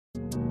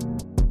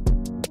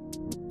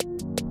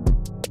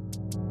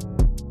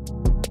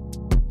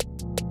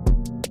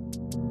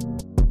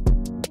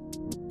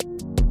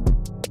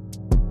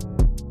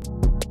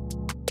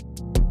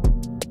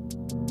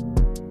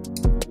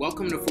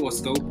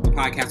called Scope, a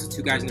podcast with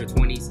two guys in their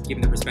 20s,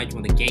 giving their perspective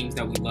on the games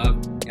that we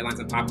love, headlines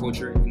of pop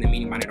culture, and the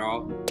meaning behind it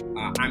all.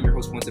 I'm your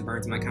host, Wellington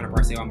Burns, and my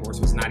counterpart, Isaiah Morris,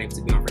 was not able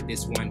to be on for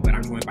this one, but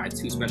I'm joined by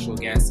two special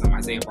guests.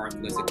 Isaiah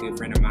Barthelus, a good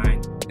friend of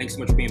mine. Thanks so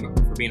much for being on,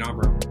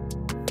 bro.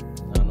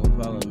 No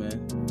problem,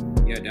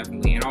 man. Yeah,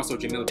 definitely. And also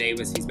Jamil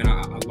Davis, he's been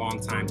a long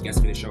time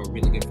guest for the show, a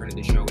really good friend of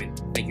the show, and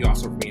thank you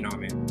also for being on,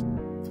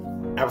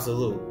 man.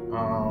 Absolutely.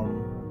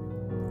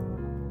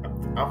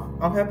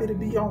 I'm happy to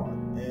be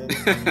on, and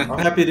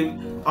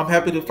I'm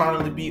happy to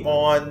finally be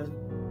on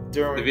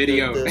during the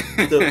video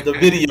the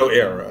video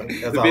era.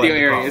 The video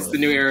era, it's the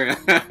new era.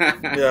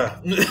 Yeah.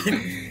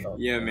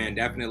 Yeah, man,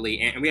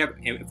 definitely. And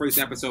for this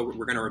episode,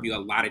 we're going to review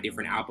a lot of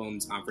different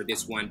albums for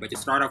this one. But to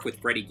start off with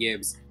Freddie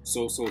Gibbs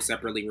Soul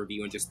Separately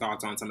review and just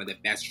thoughts on some of the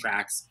best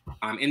tracks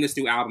in this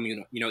new album.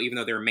 You know, even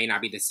though there may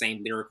not be the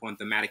same lyrical and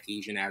thematic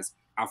cohesion as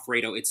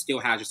Alfredo, it still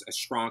has just a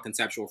strong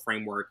conceptual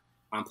framework.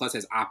 Plus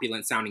has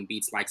opulent sounding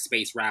beats like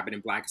Space Rabbit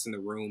and Blackest in the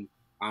Room,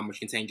 which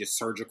contain just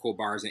surgical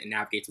bars and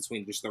navigates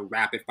between just the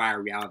rapid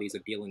fire realities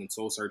of dealing and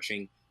soul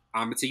searching.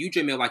 But to you,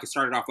 Jamil, like it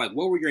started off, like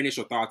what were your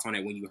initial thoughts on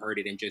it when you heard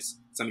it and just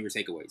some of your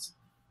takeaways?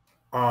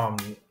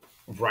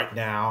 Right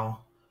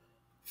now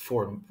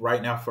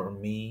for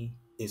me,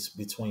 it's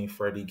between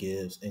Freddie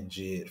Gibbs and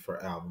Jagged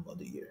for album of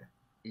the year.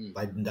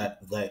 Like that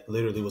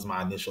literally was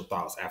my initial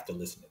thoughts after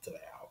listening to the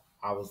album.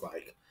 I was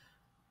like,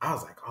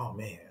 oh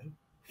man,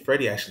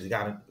 Freddie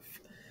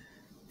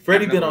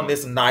been on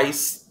this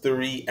nice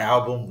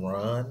 3-album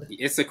run.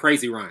 It's a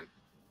crazy run.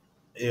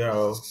 You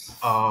know,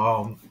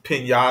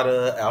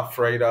 Pinata,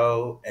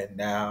 Alfredo, and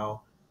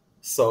now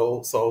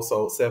Soul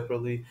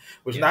Separately,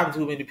 which not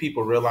too many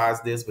people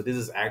realize this, but this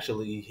is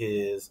actually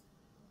his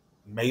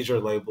major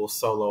label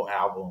solo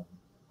album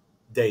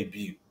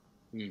debut.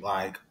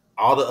 Like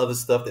all the other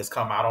stuff that's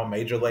come out on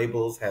major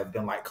labels have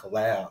been like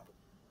collab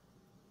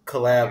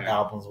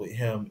albums with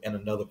him and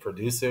another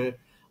producer,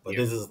 but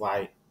this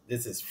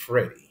is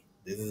Freddie.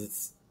 This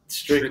is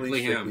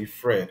strictly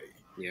Freddie.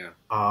 Yeah.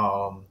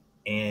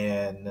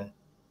 And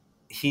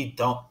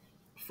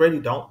Freddie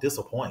don't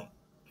disappoint.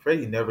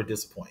 Freddie never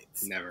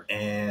disappoints. Never.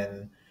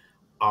 And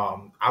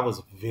I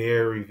was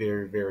very,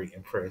 very, very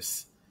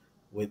impressed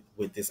with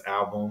this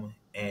album.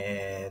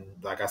 And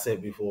like I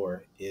said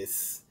before,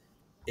 it's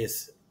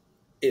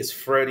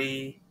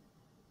Freddie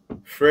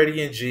and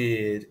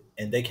Jid,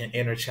 and they can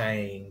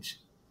interchange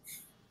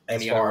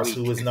as far as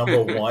who is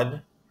number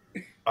one.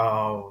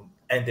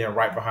 And then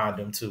right behind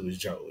them too is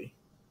Joey.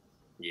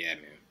 Yeah,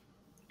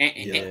 man.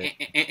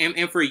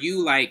 And for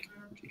you, like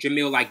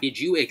Jamil, like did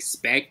you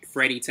expect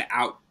Freddie to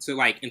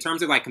like in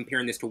terms of like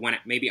comparing this to one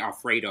maybe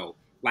Alfredo?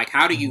 Like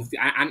how do you?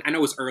 I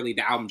know it's early,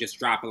 the album just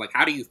dropped, but like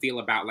how do you feel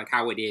about like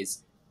how it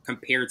is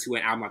compared to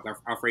an album like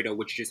Alfredo,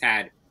 which just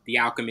had The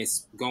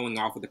Alchemist going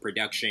off with the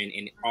production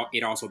and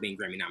it also being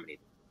Grammy nominated?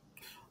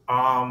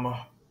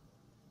 I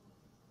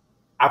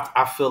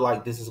feel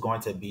like this is going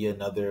to be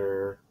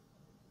another.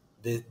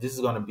 This is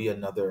going to be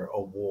another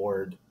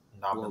award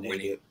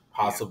nominated,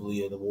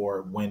 possibly an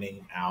award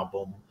winning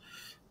album.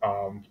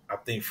 I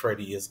think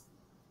Freddie is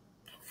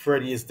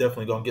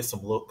definitely going to get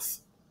some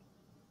looks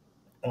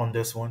on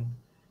this one.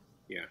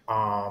 Yeah.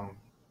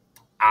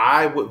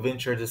 I would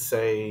venture to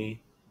say,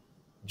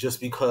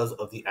 just because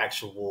of the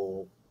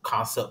actual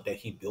concept that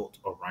he built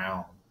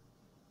around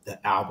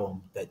the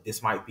album, that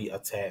this might be a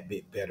tad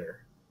bit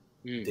better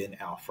than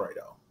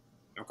Alfredo.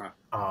 Okay.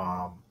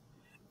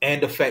 And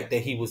the fact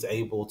that he was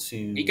able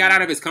to... He got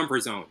out of his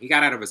comfort zone. He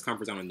got out of his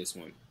comfort zone in this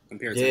one.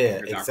 Compared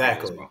to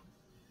exactly. Well.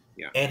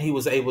 Yeah. And he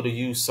was able to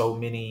use so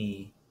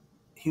many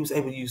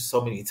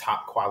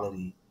top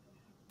quality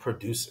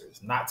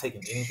producers, not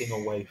taking anything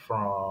away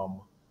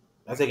from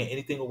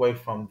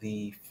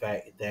the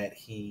fact that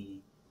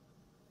he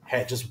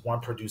had just one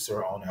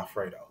producer on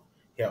Alfredo.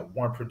 He had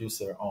one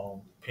producer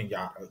on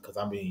Pinata, because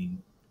I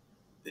mean,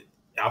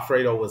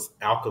 Alfredo was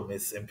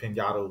Alchemist and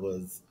Pinata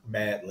was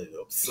Mad Lib.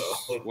 So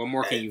what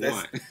more can you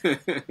want?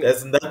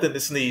 That's nothing to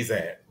sneeze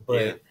at.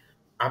 But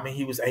I mean,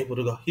 he was able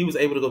to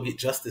go get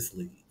Justice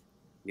League.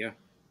 Yeah.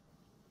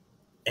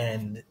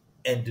 And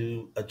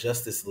do a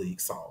Justice League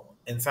song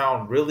and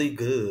sound really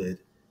good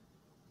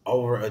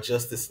over a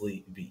Justice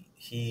League beat.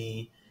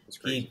 He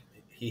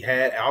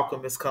had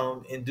Alchemist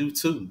come and do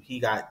two. He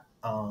got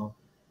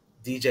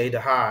DJ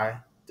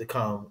DeHigh to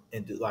come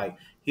and do, like,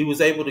 he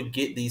was able to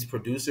get these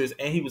producers,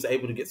 and he was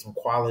able to get some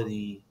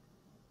quality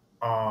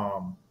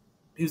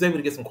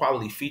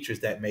features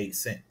that made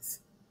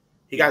sense.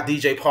 He got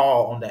DJ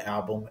Paul on the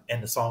album,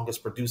 and the song is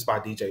produced by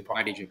DJ Paul.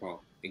 By DJ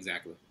Paul,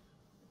 exactly.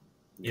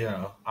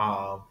 Yeah.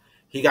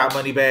 He got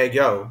Moneybagg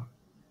Yo.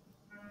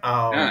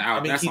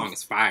 That song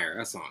is fire.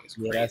 That song is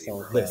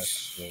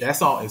crazy. That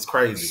song is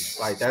crazy.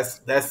 Like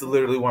that's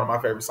literally one of my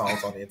favorite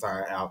songs on the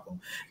entire album.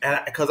 And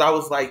because I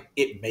was like,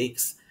 it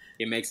makes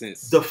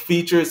sense. The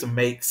features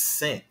make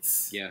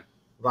sense. Yeah.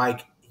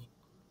 Like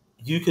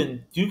you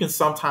can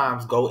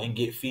sometimes go and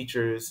get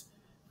features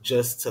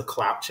just to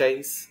clout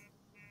chase,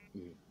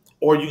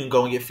 or you can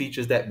go and get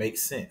features that make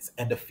sense.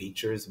 And the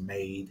features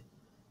make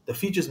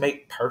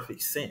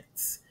perfect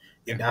sense.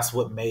 Yeah. and that's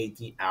what made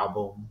the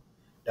album.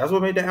 That's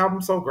what made the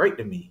album so great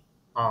to me.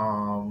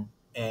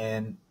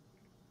 And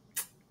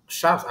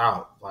shouts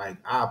out, like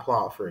I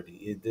applaud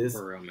Freddie.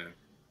 For real, man.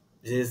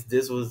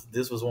 This was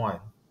one.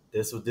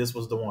 This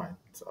was the one.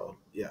 So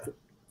yeah.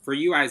 For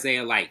you,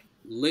 Isaiah, like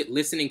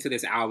listening to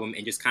this album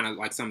and just kind of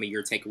like some of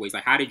your takeaways,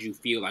 like how did you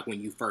feel like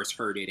when you first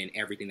heard it and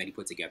everything that he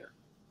put together?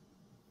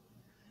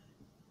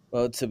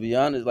 Well, to be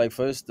honest, like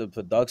first the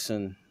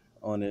production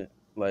on it,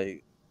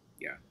 like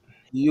Yeah.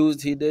 he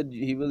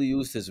really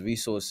used his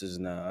resources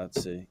now, I'd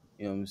say.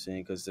 You know what I'm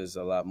saying? Because there's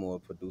a lot more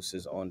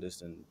producers on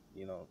this, and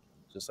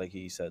just like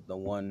he said, the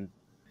one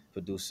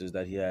producers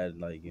that he had,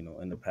 like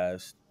in the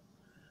past.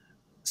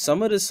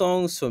 Some of the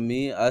songs for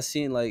me, I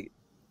seen like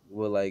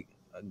were like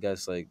I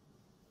guess like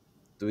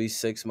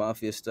 3-6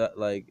 Mafia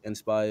like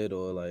inspired,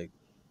 or like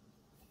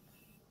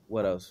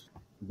what else?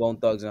 Bone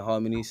Thugs and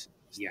Harmonies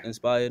Yeah.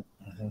 inspired,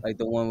 Mm-hmm. like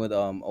the one with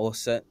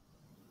Offset.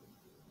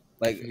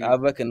 Like Mm-hmm. I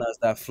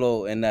recognized that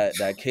flow and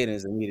that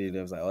cadence immediately.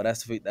 I was like, oh,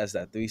 that's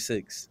that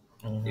 3-6.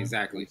 Mm-hmm. You know what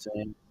Exactly. I'm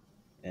saying?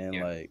 And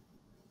Yeah. like, you know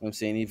what I'm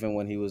saying, even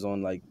when he was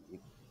on like,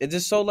 it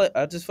just showed like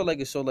I just feel like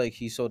it showed like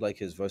he showed like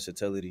his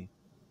versatility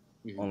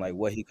Mm-hmm. on like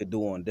what he could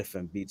do on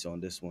different beats on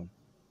this one.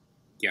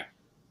 Yeah.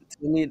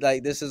 To me,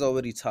 like this is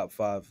already top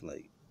 5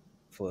 like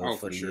Oh, for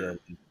for the sure. year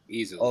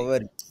Easily.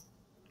 already.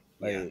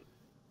 Yeah. Like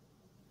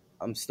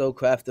I'm still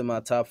crafting my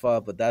top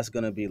 5, but that's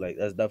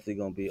definitely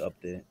gonna be up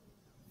there. You know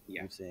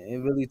Yeah. what I'm saying?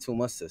 Ain't really too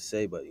much to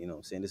say, but you know what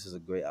I'm saying, this is a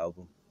great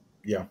album.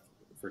 Yeah.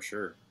 For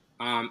sure.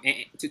 And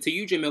to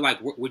you, Jamil, like,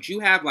 would you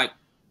have like,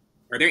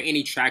 are there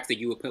any tracks that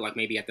you would put like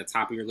maybe at the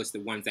top of your list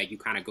of ones that you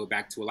kind of go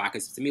back to a lot?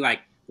 Because to me, like,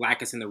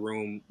 Blackest in the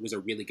Room was a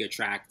really good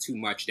track. Too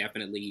Much,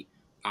 definitely.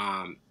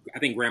 I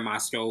think Grandma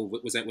Stove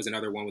was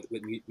another one with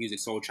Music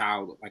Soul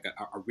Child, like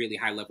a really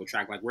high level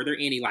track. Like, were there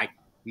any like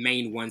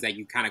main ones that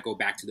you kind of go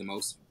back to the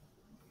most?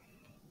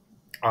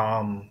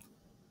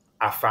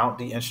 I found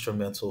the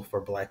instrumental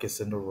for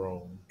Blackest in the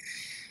Room.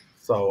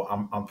 So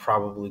I'm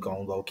probably gonna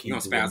low key You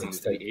gonna do a spaz on this?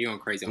 mixtape. You going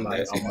crazy on Like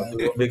this? I'm gonna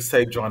do a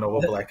mixtape joint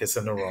over Blackest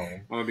in the Room.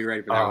 I'm gonna be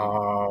ready for that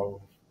one.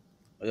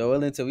 Yo,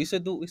 Wellington, we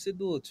should do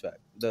a track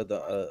of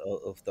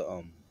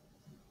the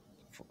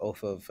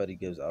of Freddie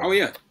Gibbs Oh album.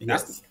 yeah,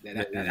 Yes.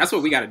 that's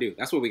what we got to do.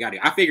 That's what we got to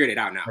do. I figured it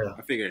out now. Yeah.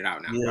 I figured it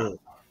out now. Yeah.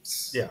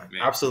 Yeah,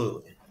 Man.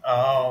 absolutely.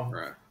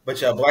 Bruh.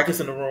 But yeah, Blackest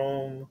in the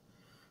Room,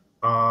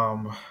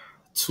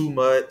 Too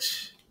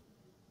Much,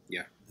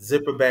 Yeah.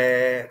 Zipper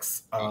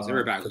Bags.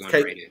 Zipper Bags was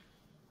underrated.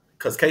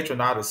 Because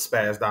Kaytranada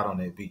spazzed out on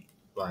that beat.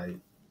 Like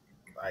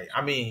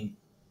I mean,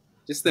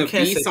 just the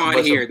beats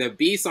on here. The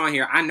beats on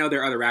here. I know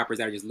there are other rappers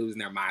that are just losing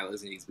their mind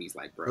listening to these beats.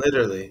 Like, bro,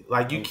 literally,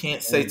 like you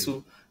can't say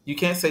too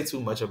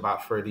much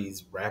about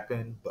Freddie's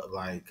rapping, but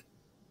like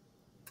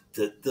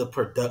the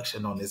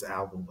production on this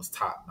album was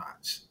top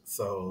notch.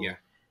 So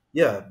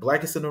yeah,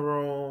 Blackest in the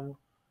Room,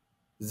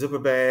 Zipper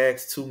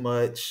Bags, Too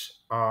Much,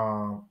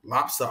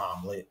 Lobster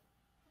Omelet,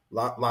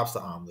 Lobster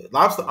Omelet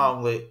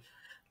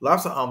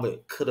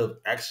could have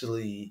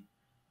actually.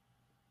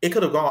 It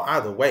could have gone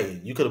either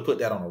way. You could have put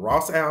that on a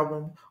Ross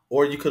album,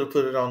 or you could have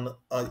put it on,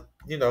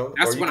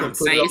 That's what I'm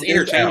saying. It's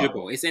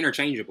interchangeable. It's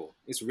interchangeable.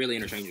 It's really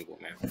interchangeable,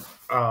 man.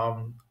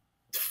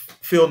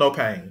 Feel No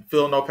Pain.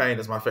 Feel No Pain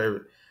is my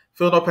favorite.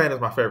 Feel No Pain is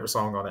my favorite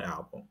song on the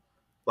album.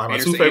 Like my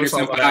two favorite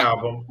songs on the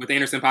album with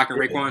Anderson .Paak and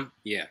Raekwon.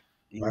 Yeah.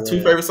 My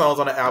two favorite songs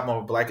on the album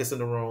are Blackest in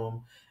the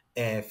Room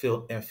and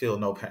Feel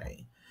No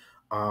Pain.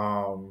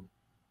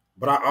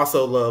 But I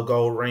also love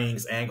Gold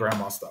Rings and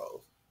Grandma Stove.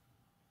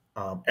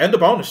 And the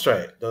bonus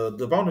track, the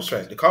bonus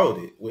track,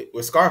 Decoded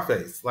with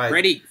Scarface. Like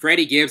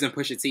Freddie Gibbs and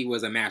Pusha T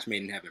was a match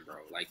made in heaven, bro.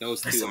 Like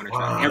those two on the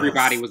track.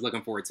 Everybody was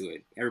looking forward to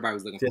it. Everybody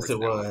was looking forward to it.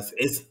 Yes, it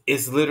was.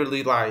 It's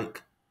literally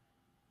like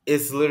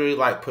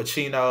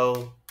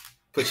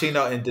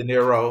Pacino and De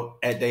Niro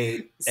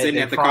sitting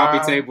at the prime.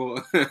 coffee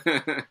table.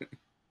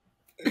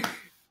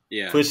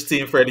 Yeah. Pusha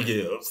T and Freddie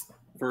Gibbs.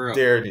 For real.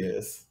 There it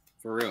is.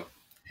 For real.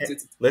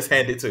 Let's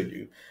hand it to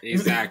you.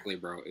 Exactly,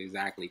 bro.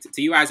 Exactly.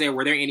 To you, Isaiah,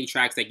 were there any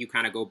tracks that you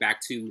kind of go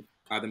back to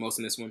the most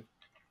in this one?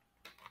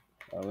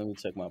 Let me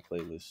check my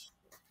playlist.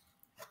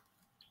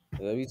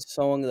 Every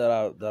song that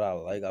I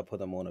like, I put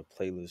them on a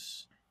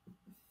playlist.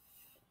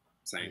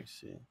 Same. Let me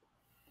see.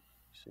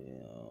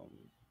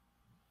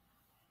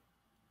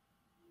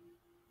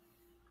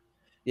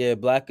 Yeah,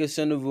 Blackest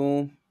in the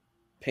Room,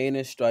 Pain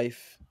and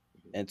Strife,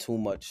 and Too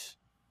Much.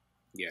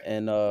 Yeah.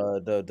 And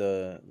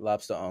the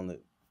Lobster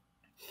Omelet.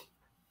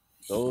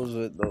 Those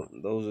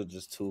are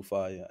just too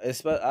fire.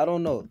 I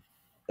don't know.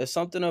 There's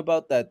something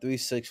about that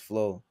 3-6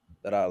 flow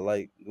that I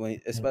like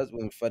especially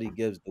when Freddie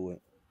Gibbs do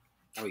it.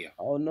 Oh yeah.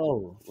 I don't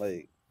know.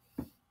 Like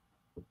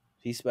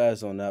he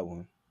spazzed on that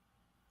one.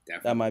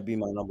 Definitely. That might be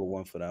my number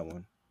one for that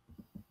one.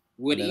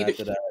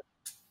 After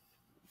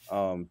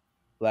that,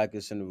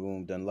 Blackest in the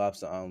Room, then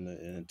Lobster Omelet,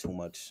 and Too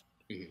Much.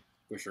 Mm-hmm.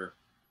 For sure.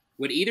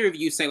 Would either of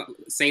you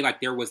say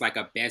like there was like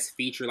a best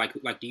feature? Like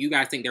do you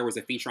guys think there was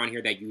a feature on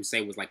here that you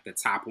say was like the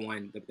top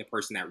one, the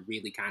person that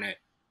really kind of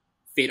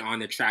fit on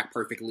the track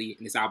perfectly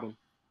in this album?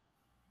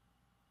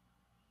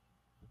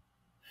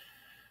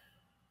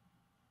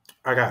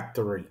 I got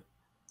 3.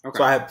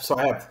 Okay. So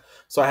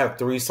I have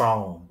 3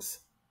 songs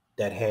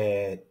that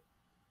had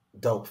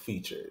dope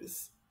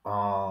features.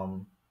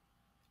 Him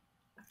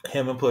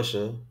and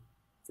Pusha,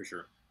 For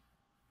sure.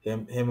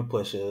 him and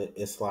Pusha.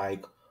 It's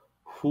like,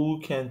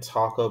 who can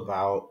talk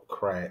about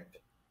crack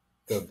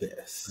the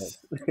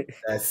best?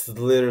 That's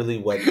literally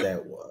what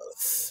that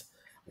was.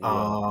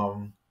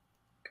 Yeah.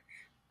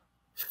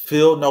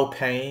 Feel No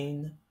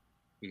Pain.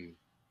 Mm.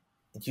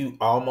 You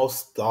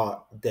almost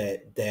thought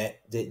that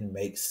didn't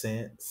make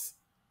sense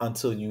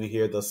until you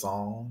hear the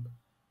song,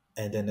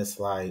 and then it's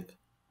like,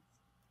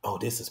 oh,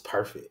 this is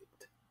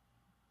perfect.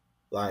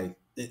 Like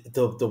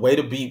the way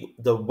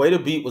the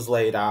beat was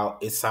laid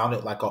out, it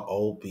sounded like an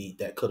old beat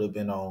that could have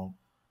been on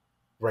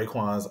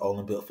Raekwon's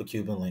Olin Built for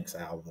Cuban Links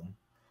album.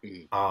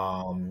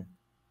 Mm.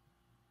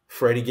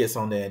 Freddie gets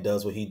on there and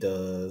does what he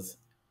does.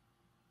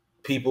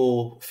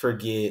 People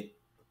forget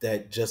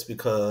that just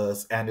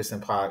because Anderson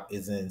 .Paak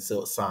is in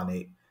Silk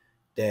Sonic,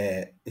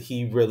 that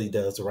he really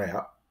does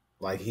rap.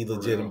 Like, he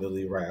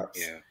legitimately raps.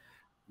 Yeah.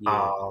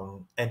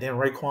 And then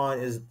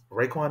Raekwon is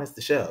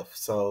the chef.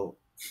 So,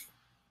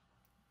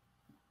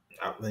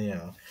 and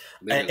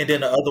then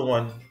the other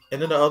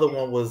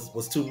one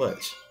was too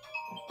much.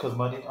 Cause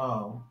the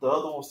other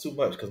one was too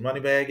much. Cause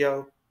Moneybag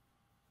Yo.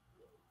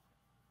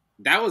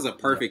 That was a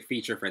perfect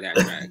feature for that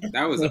track.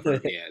 That was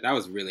that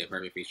was really a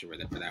perfect feature for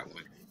that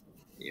one.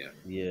 Yeah.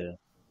 Yeah.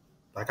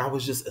 Like, I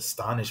was just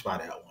astonished by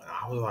that one.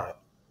 I was like,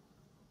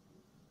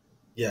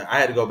 yeah, I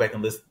had to go back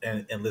and listen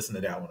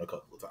to that one a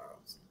couple of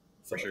times.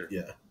 So, For sure.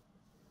 Yeah.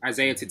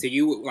 Isaiah, to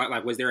you,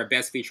 like, was there a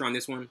best feature on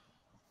this one?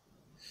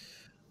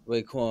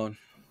 Raekwon.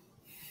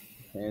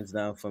 Hands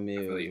down for me,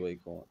 it was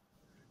Raekwon.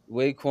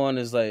 Raekwon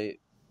is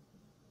like,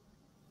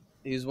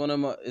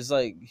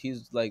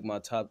 he's like my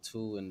top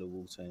 2 in the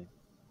Wu-Tang.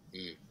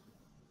 Mm.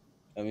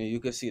 I mean, you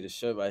can see the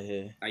shirt right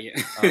here.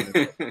 Yeah.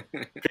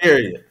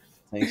 Period.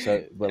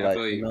 Shirt, but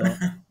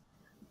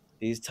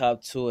he's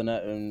top 2,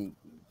 and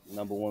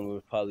number 1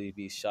 would probably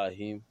be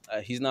Shaheem.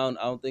 He's not.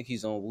 I don't think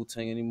he's on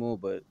Wu-Tang anymore,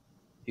 but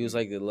he was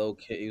like the little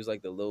kid. He was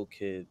like the little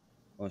kid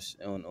on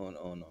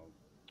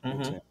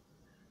Wu-Tang.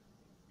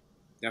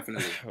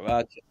 Definitely.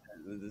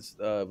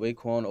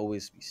 Raekwon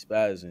always be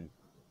spazzing.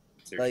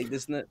 Like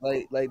this,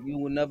 like you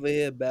will never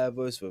hear a bad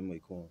verse from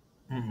Raekwon.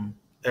 Mm-hmm.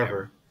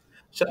 Ever.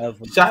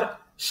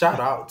 Shout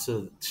out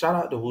to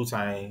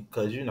Wu-Tang,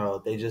 because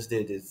they just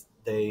did this.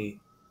 And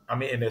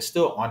they're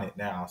still on it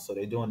now. So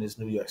they're doing this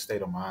New York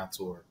State of Mind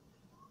tour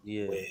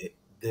with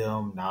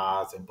them,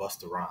 Nas, and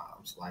Busta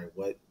Rhymes. Like,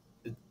 what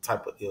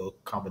type of ill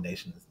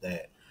combination is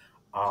that?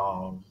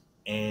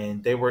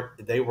 And they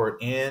were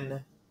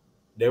in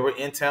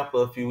Tampa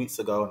a few weeks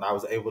ago, and I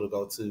was able to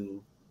go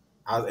to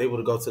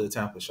the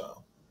Tampa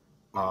show.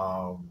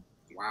 Wow.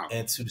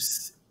 And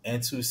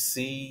to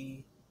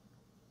see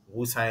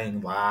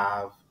Wu-Tang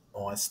live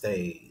on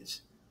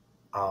stage.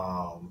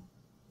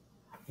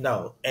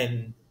 No,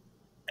 and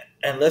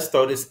let's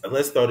throw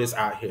this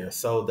out here.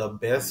 So the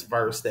best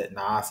verse that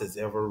Nas has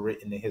ever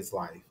written in his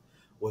life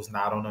was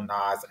not on the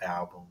Nas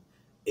album.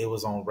 It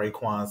was on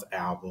Raekwon's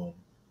album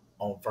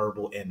on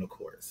Verbal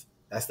Intercourse.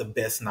 That's the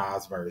best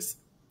Nas verse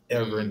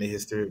ever in the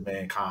history of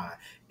mankind.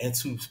 And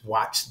to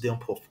watch them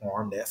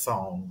perform that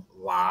song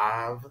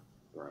live,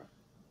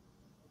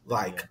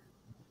 like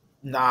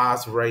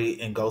Nas, Ray,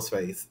 and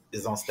Ghostface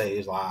is on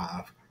stage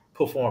live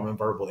performing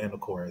Verbal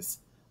Intercourse.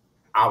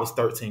 I was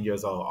 13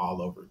 years old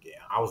all over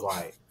again. I was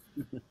like,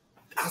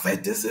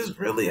 this is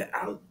really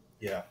out.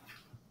 Yeah.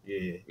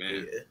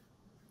 Man,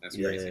 that's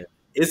crazy.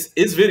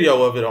 It's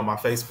video of it on my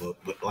Facebook,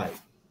 but like,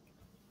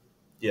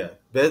 yeah,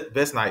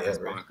 best night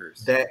ever.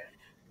 Bonkers.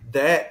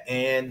 That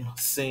and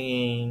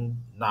seeing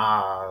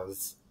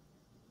Nas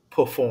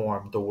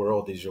perform "The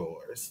World Is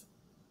Yours"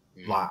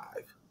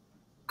 live,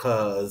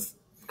 cause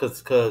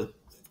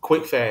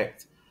quick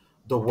fact,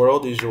 "The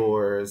World Is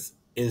Yours"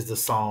 is the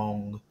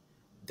song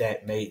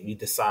that made me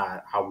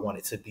decide I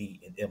wanted to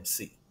be an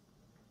MC.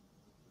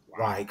 Wow.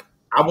 Like,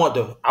 I want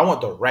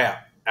to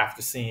rap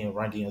after seeing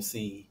Run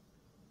DMC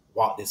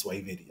Walk This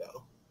Way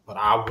video, but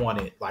I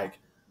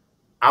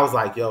was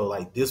like, yo,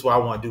 like, this is what I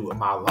want to do with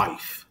my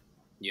life.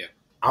 Yeah,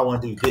 I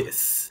want to do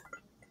this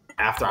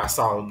after I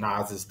saw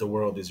Nas's "The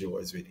World Is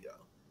Yours" video.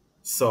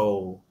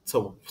 So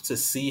to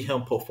see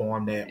him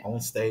perform that on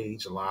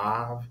stage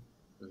live,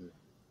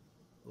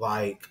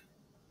 like,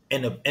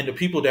 and the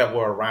people that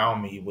were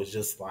around me was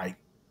just like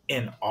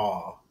in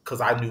awe,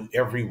 because I knew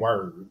every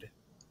word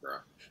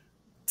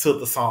to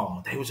the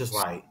song. They was just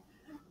like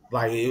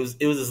it was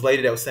this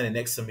lady that was sitting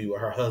next to me with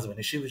her husband,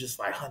 and she was just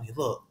like, "Honey,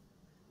 look,"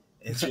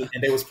 and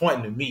they was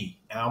pointing to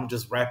me, and I'm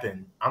just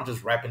rapping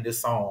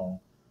this song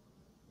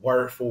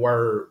word for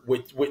word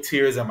with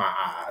tears in my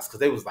eyes, because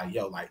they was like,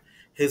 "Yo," like,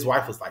 his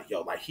wife was like,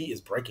 "Yo," like, he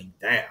is breaking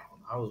down.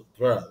 I was,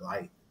 bro,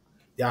 like,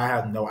 y'all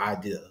have no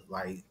idea,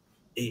 like,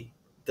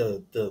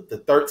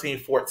 the 13,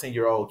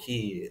 14-year-old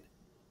kid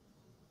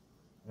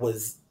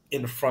was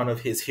in front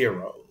of his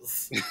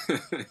heroes,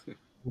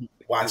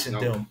 watching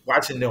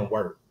them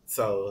work.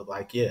 So,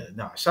 like, yeah,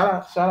 no,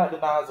 shout out to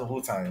Nas and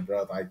Wu-Tang,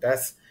 bro. Like,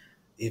 that's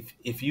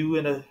if you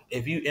in an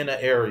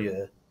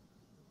area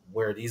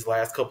where these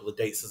last couple of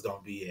dates is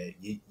gonna be at,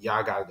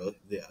 y'all gotta go.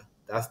 Yeah,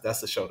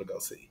 that's a show to go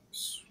see.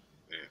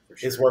 Man, for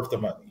sure. It's worth the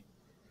money.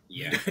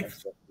 Yeah,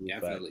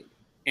 definitely.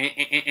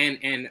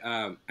 And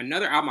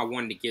another album I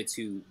wanted to get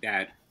to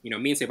that, you know,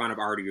 me and Savon have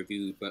already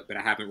reviewed, but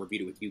I haven't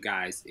reviewed it with you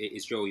guys,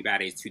 is Joey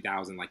Bada's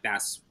 2000. Like,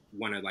 that's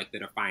one of, like, the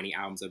defining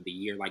albums of the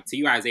year. Like, to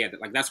you, Isaiah,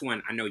 like, that's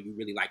one I know you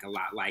really like a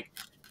lot. Like,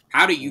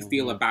 how do you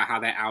feel about how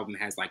that album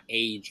has, like,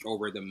 aged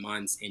over the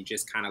months and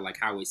just kind of, like,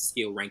 how it's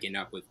still ranking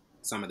up with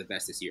some of the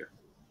best this year?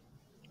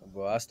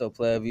 Bro, I still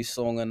play every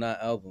song on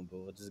that album,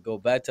 bro. Just go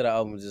back to the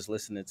album, just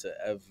listening to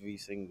every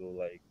single,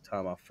 like,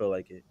 time I feel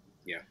like it.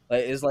 Yeah.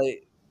 Like, it's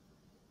like,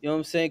 you know what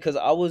I'm saying? Because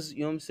I was, you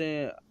know what I'm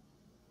saying?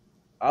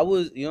 I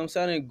was, you know what I'm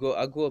saying?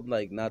 I grew up,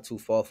 like, not too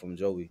far from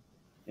Joey. You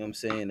know what I'm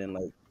saying? And,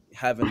 like,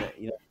 having the,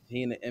 you know,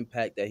 seeing the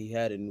impact that he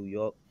had in New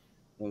York.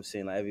 You know what I'm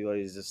saying? Like,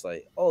 everybody's just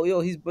like, oh,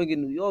 yo, he's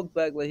bringing New York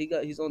back. Like,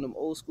 he's on them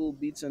old school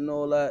beats and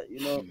all that, you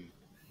know?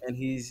 And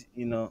he's,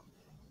 you know,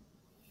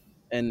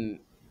 and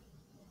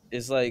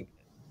it's, like,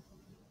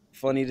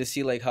 funny to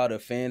see, like, how the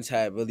fans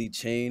had really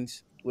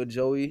changed with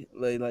Joey.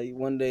 Like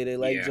one day they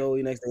like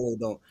Joey, next day they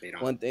don't.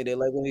 One day they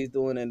like what he's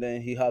doing, and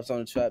then he hops on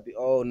the trap.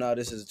 Oh, no,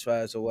 this is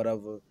trash or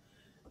whatever.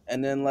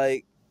 And then,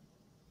 like,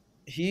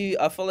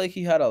 I feel like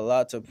he had a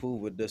lot to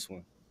prove with this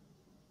one.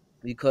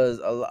 Because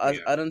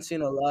I done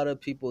seen a lot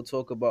of people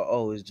talk about,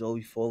 oh, is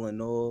Joey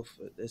falling off,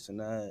 or this and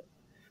that.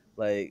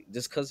 Like,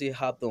 just because he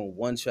hopped on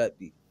one trap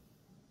beat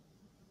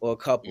or a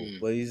couple.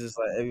 But he's just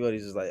like,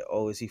 everybody's just like,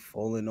 oh, is he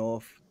falling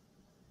off?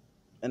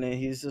 And then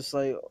he's just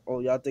like, oh,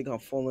 y'all think I'm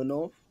falling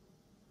off?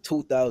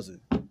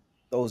 2000.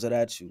 Those are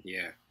at you.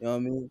 Yeah. You know what I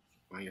mean?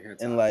 On your head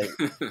and like,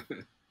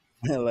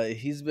 and like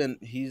he's been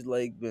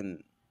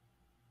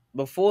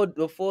before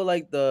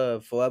like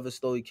the Forever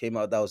Story came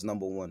out, that was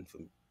 #1 for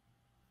me.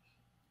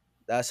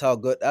 That's how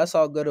good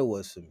it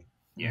was for me.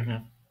 Yeah.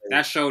 Mm-hmm.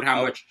 That showed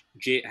how much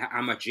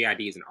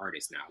GID is an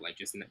artist now. Like,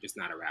 just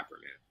not a rapper,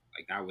 man.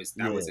 Like, that was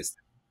his.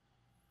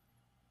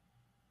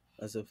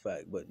 That's a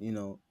fact. But, you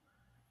know,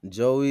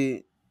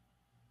 Joey,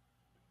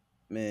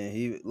 man,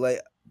 he,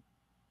 like,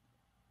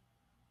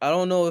 I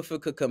don't know if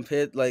it could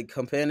compare it to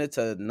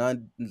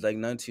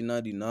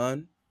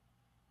 1999.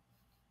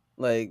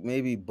 Like,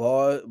 maybe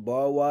bar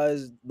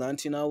wise,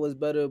 1999 was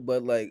better,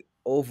 but, like,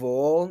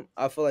 overall,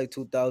 I feel like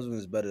 2000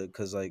 is better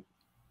because, like,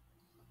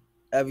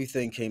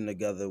 everything came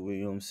together.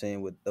 You know what I'm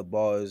saying, with the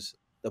bars,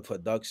 the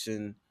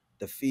production,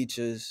 the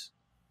features.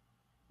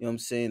 You know what I'm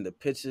saying, the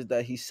pitches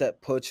that he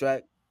set per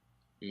track.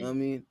 You know what I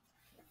mean?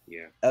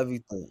 Yeah.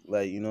 Everything.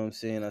 Like, you know what I'm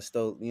saying? I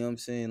still, you know what I'm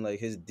saying? Like,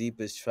 his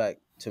deepest track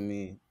to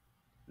me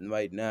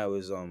right now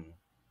is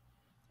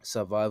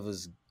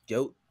Survivor's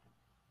Guilt.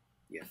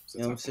 Yeah. You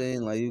know what I'm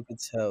saying? Like, you could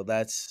tell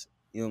that's,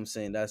 you know what I'm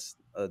saying, that's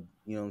you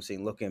know what I'm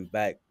saying, looking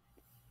back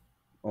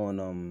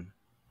on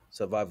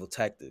survival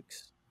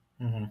tactics.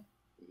 Mm-hmm.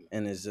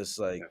 And it's just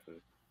like,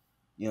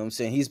 you know what I'm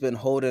saying, he's been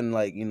holding,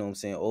 like, you know what I'm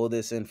saying, all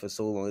this in for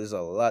so long. There's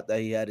a lot that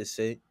he had to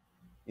say,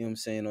 you know what I'm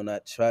saying, on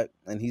that track,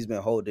 and he's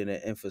been holding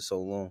it in for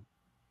so long.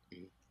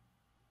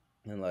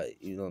 And, like,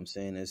 you know what I'm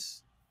saying,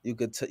 it's, you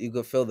could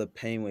feel the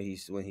pain when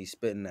he's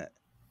spitting that.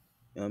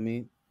 You know what I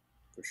mean?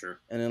 For sure.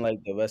 And then,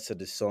 like, the rest of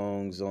the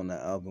songs on the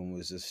album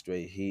was just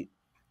straight heat.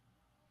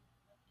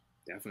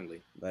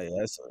 Definitely. Like,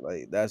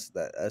 that's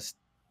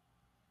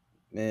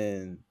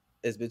man,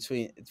 it's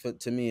between,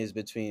 to me, it's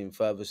between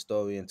Forever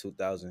Story and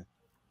 2000.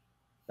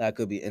 That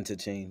could be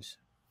interchanged.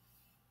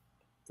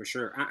 For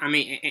sure. I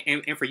mean,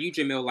 and for you,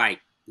 Jamil, like,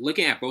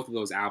 looking at both of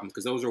those albums,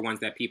 because those are ones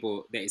that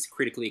is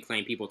critically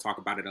acclaimed, people talk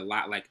about it a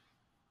lot. Like,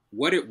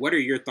 what are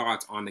your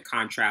thoughts on the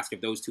contrast of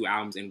those two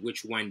albums, and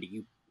which one do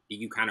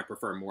you kind of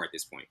prefer more at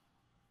this point?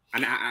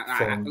 And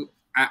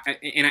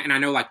I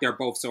know, like, they're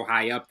both so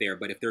high up there,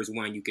 but if there's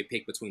one you could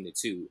pick between the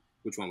two,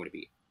 which one would it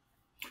be?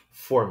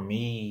 For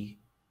me,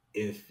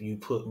 if you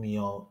put me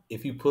on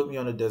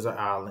a desert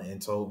island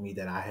and told me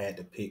that I had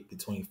to pick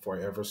between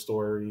Forever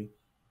Story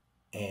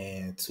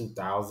and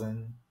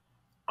 2000,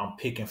 I'm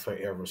picking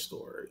Forever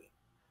Story.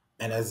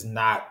 And that's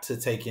not to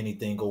take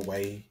anything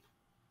away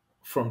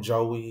from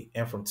Joey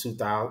and from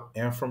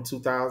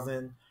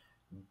 2000,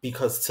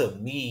 because to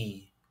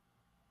me,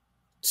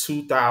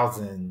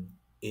 2000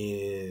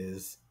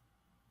 is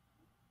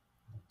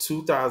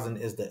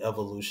the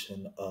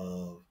evolution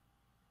of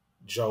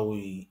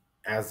Joey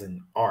as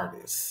an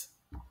artist.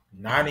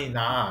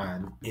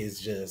 99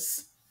 is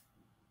just,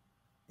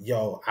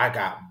 yo, I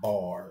got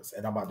bars,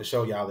 and I'm about to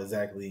show y'all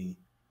exactly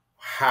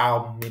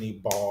how many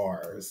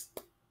bars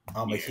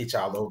I'm gonna hit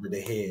y'all over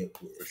the head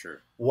with. For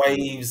sure.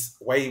 Waves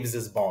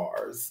is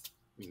bars,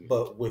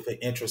 but with an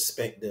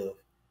introspective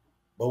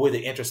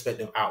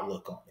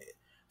outlook on it.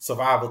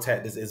 Survival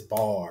Tactics is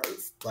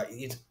bars. Like,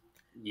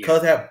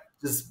 cuz have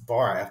just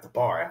bar after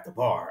bar after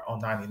bar on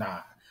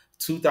 99.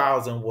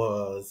 2000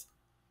 was,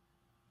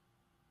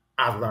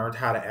 I learned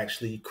how to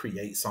actually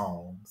create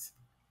songs.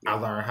 I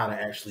learned how to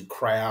actually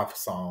craft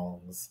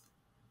songs.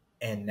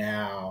 And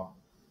now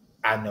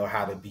I know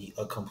how to be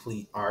a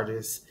complete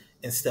artist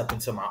and step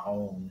into my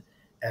own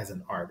as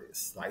an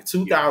artist. Like,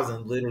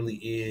 2000 literally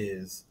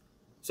is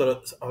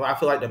So I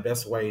feel like the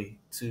best way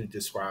to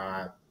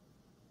describe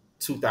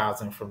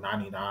 2000 from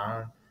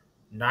 99,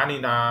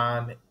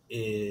 99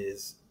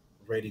 is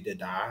Ready to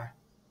Die,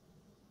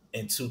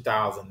 and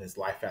 2000 is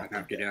Life Like After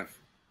after Death. death.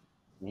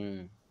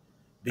 Mm.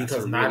 That's a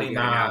Because really good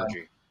 99,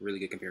 analogy. Really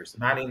good comparison.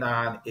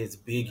 99 is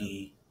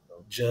Biggie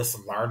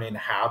just learning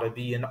how to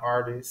be an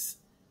artist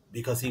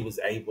because he was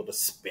able to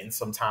spend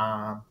some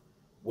time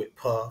with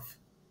Puff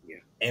Yeah.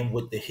 and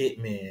with the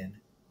Hitmen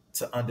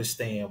to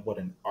understand what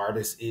an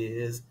artist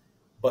is,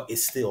 but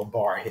it's still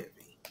bar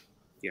heavy.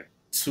 Yeah.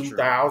 Sure.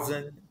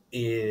 2000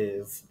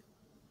 is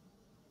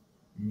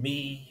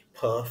me,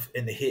 Puff,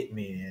 and the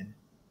Hitmen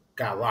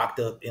got locked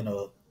up in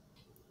a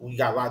we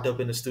got locked up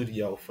in the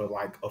studio for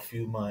like a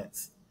few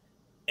months,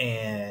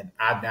 and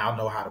I now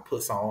know how to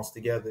put songs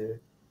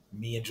together.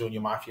 Me and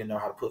Junior Mafia know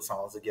how to put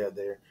songs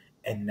together,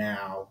 and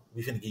now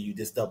we're gonna give you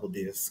this double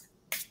disc,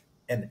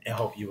 and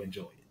hope you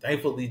enjoy it.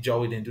 Thankfully,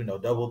 Joey didn't do no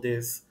double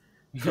disc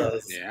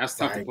because Yeah, that's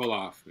tough to pull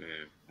off,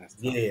 man. That's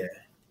tough. Yeah,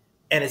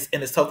 and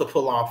it's tough to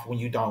pull off when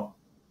you don't.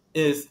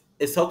 It's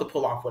tough to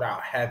pull off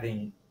without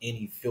having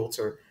any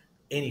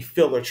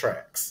filler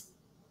tracks.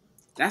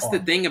 That's the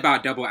thing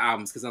about double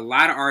albums, because a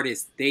lot of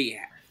artists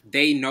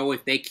they know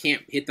if they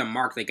can't hit the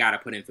mark, they gotta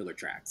put in filler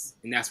tracks,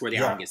 and that's where the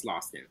album gets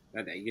lost in.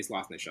 That gets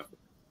lost in the shuffle.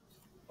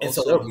 And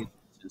also, so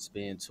just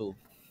being too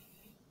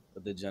for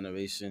the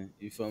generation,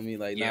 you feel me?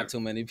 Like not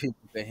too many people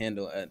can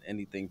handle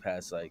anything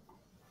past like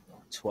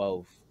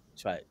 12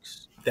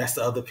 tracks. That's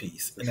the other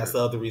piece, and that's the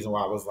other reason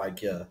why I was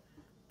like, yeah,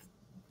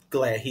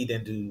 glad he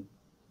didn't do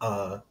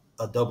a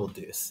double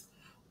disc.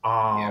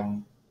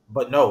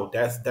 But no,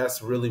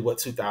 that's really what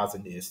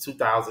 2000 is.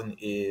 2000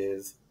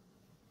 is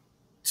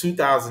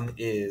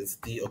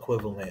the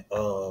equivalent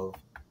of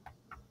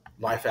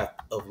life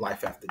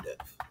after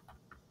death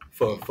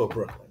for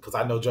Brooklyn, because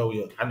I know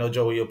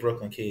Joey a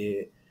Brooklyn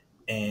kid,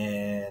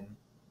 and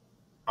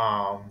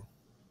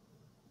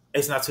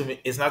it's not too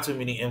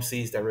many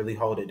MCs that really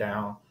hold it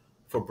down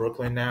for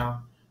Brooklyn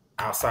now,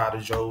 outside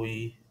of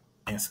Joey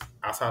and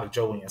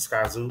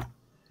Skyzoo.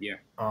 Yeah.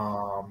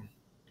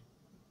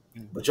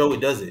 But Joey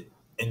does it,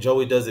 and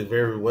Joey does it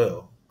very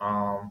well.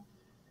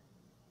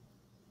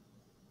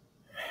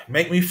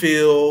 Make Me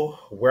Feel,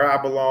 Where I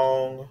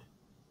Belong,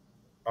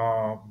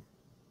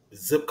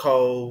 Zip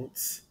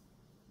Codes,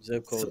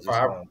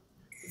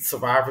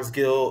 Survivor's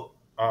Guild.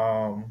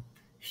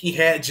 He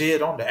had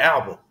Jid on the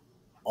album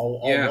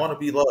on Wanna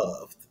Be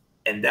Loved,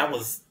 and that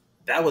was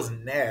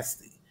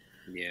nasty.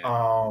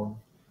 Yeah.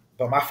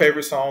 But my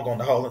favorite song on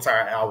the whole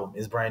entire album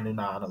is Brand New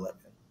 9/11.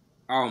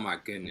 Oh my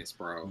goodness,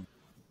 bro.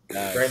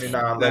 Brand New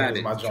 9/11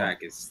 is my joint.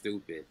 Track is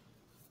stupid.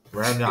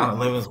 Brand New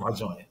 9/11 is my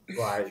joint.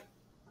 Like,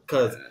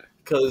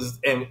 cause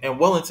and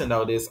Wellington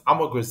know this,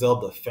 I'm a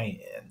Griselda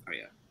fan. Oh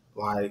yeah.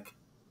 Like,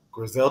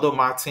 Griselda,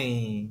 my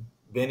team.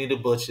 Benny the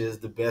Butcher is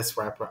the best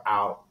rapper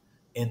out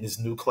in this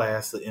new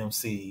class of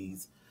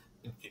MCs.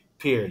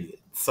 Period.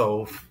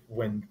 So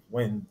when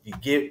you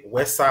get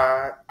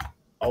Westside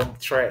on the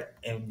track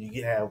and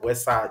you have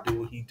Westside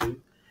do what he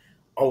do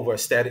over a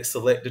Static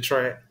Selector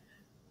track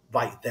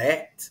like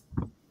that,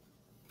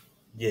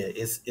 yeah,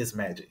 it's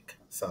magic.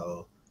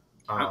 So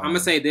I'm gonna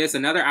say this: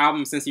 another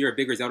album, since you're a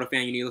big Griselda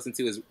fan, you need to listen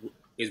to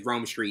is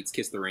Rome Streets,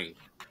 Kiss the Ring,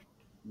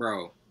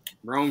 bro.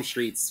 Rome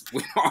Streets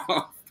went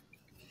off.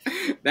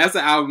 That's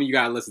an album you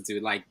gotta listen to.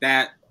 Like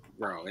that,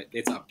 bro.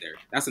 It's up there.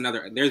 That's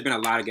another. There's been a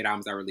lot of good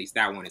albums I released.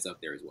 That one is up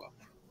there as well.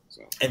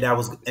 So and that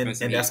was and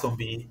that's gonna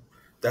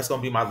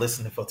be my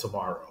listening for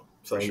tomorrow.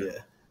 So for sure. Yeah,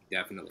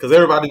 definitely. Because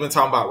everybody been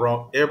talking about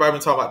Rome. Everybody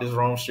been talking about this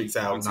Rome Streets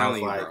album. I'm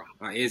telling you,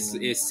 bro.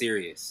 It's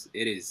serious.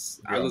 It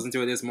is. Yeah. I listened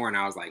to it this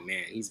morning. I was like,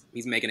 man, he's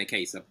making a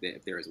case up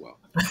there as well.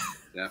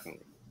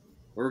 Definitely.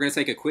 We're gonna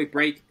take a quick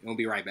break and we'll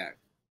be right back.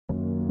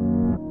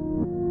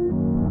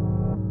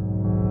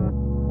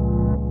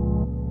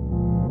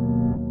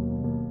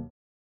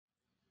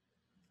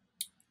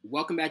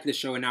 Welcome back to the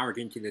show, and now we're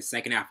getting to the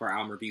second half of our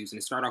album reviews. And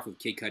to start off with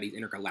Kid Cudi's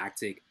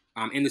Intergalactic.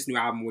 In this new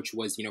album, which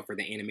was, for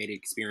the animated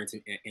experience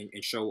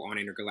and show on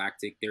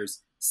Intergalactic,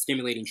 there's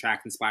stimulating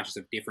tracks and splashes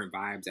of different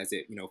vibes as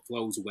it,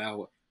 flows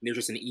well. And there's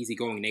just an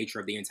easygoing nature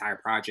of the entire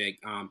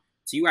project.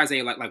 To you,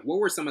 Isaiah, like what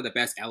were some of the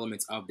best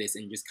elements of this,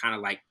 and just kind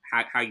of like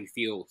how you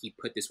feel he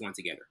put this one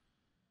together?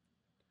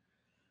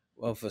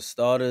 Well, for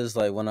starters,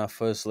 like when I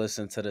first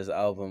listened to this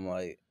album,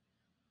 like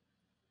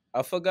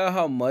I forgot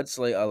how much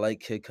like I like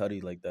Kid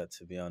Cudi like that,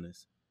 to be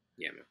honest.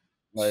 Yeah, man.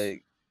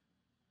 Like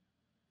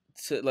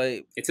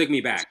it took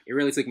me back. It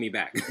really took me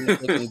back.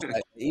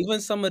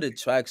 Even some of the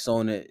tracks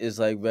on it is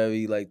like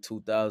very like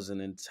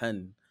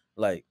 2010,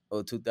 like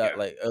or 2000,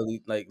 like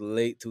early, like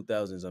late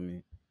 2000s. I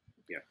mean,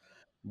 yeah.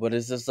 But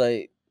it's just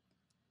like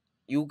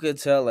you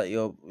could tell, like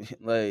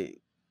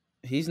like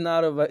he's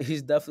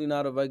definitely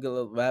not a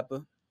regular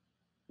rapper.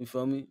 You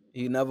feel me?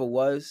 He never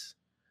was.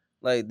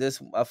 Like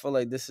this, I feel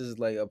like this is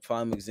like a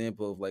prime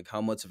example of like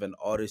how much of an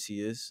artist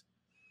he is.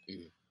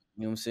 Mm-hmm. You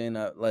know what I'm saying?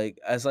 Like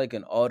as like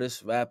an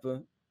artist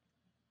rapper,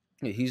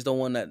 he's the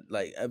one that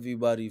like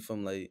everybody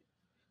from like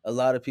a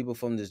lot of people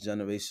from this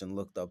generation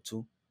looked up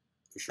to.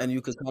 for sure. and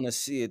you could kind of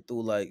see it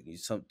through like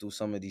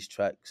some of these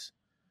tracks,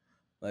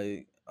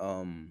 like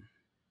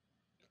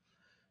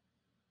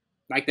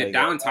Like the like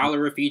Don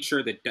Tolliver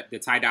feature, the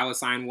Ty Dolla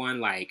 $ign one.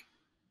 Like,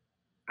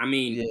 I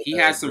mean, yeah, he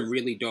has some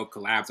really dope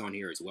collabs on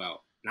here as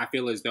well, and I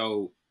feel as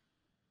though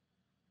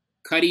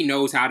Cudi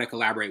knows how to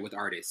collaborate with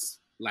artists.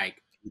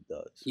 Like, he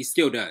does. he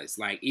still does.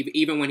 Like,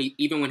 even when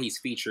he's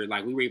featured,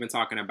 like we were even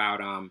talking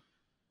about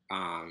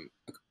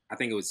I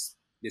think it was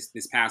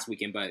this past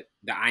weekend, but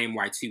the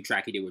IMY2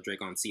 track he did with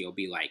Drake on COB,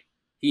 like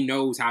he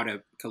knows how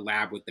to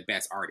collab with the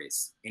best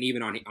artists. And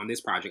even on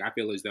this project, I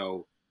feel as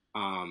though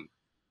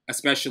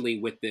especially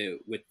with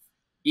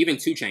even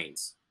 2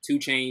 Chainz,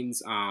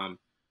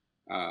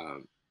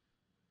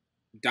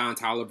 Don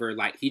Toliver,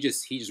 like he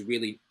just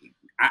really,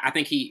 I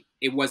think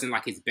it wasn't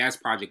like his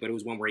best project, but it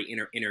was one where he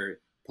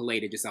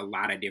interpolated just a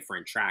lot of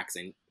different tracks,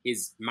 and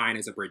his mind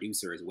as a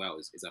producer as well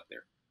is up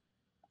there.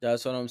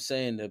 That's what I'm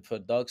saying. The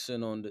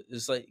production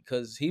it's like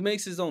because he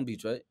makes his own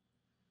beats, right?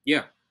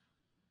 Yeah.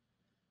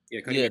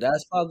 Yeah,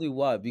 that's probably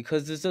why.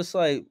 Because it's just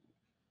like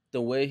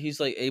the way he's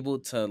like able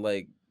to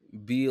like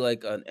be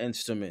like an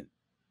instrument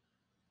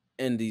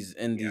in these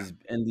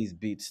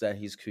beats that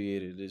he's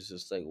created is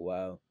just like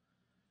wow.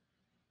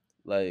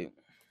 Like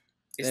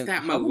it's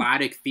that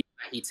melodic feel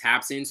that he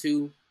taps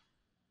into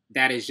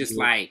that is just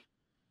like,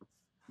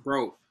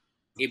 bro,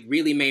 it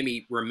really made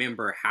me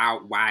remember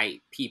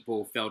why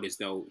people felt as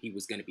though he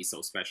was going to be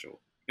so special,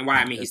 and why,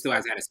 I mean, he still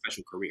has had a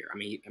special career. I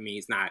mean,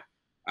 he's not.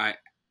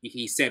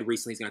 He said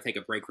recently he's going to take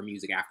a break from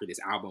music after this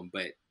album,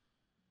 but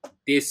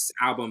this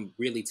album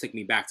really took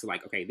me back to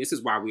like, okay, this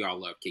is why we all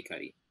love Kid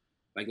Cudi.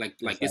 Like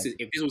exactly. This is,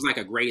 if this was like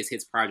a greatest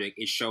hits project,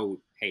 it showed,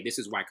 hey, this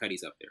is why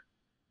Cudi's up there.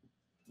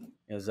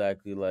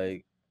 Exactly.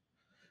 Like,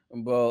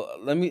 bro,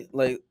 let me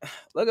like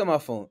look at my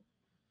phone.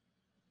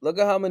 Look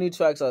at how many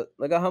tracks I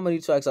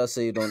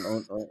saved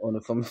on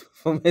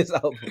from his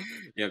album.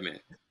 Yeah, man,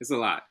 it's a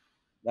lot.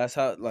 That's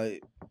how,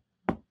 like,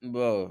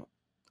 bro.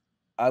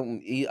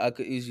 I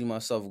could easily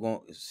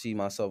see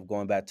myself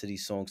going back to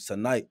these songs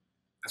tonight.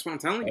 That's what I'm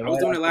telling you. I was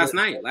doing it last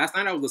night. Last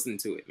night I was listening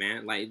to it,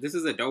 man. Like, this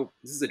is a dope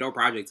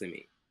project to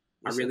me.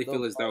 I really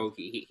feel as though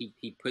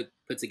he put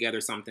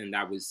together something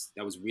that was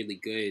really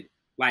good.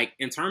 Like,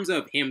 in terms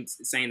of him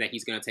saying that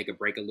he's gonna take a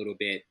break a little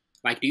bit,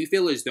 like, do you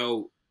feel as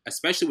though,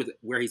 especially with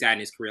where he's at in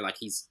his career, like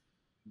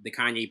the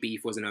Kanye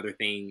beef was another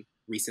thing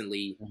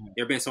recently. Mm-hmm.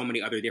 There have been so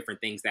many other different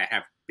things that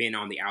have been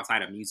on the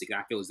outside of music that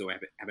I feel as though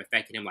have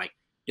affected him. Like,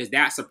 does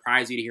that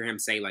surprise you to hear him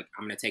say, like,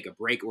 I'm going to take a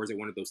break? Or is it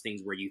one of those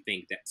things where you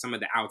think that some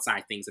of the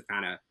outside things have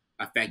kind of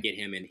affected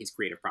him in his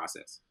creative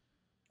process?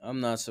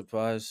 I'm not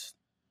surprised.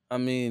 I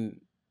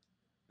mean,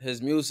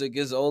 his music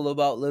is all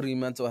about literally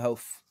mental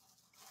health,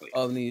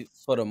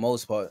 for the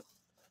most part.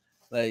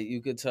 Like,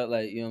 you could tell,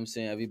 like, you know what I'm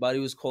saying? Everybody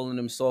was calling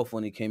him soft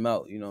when he came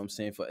out, you know what I'm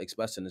saying, for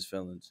expressing his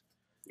feelings.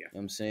 Yeah. You know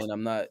what I'm saying?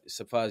 I'm not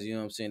surprised, you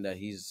know what I'm saying, that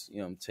he's,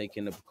 you know,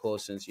 taking the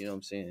precautions, you know what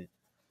I'm saying,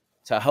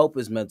 to help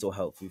his mental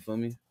health. You feel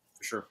me?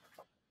 For sure.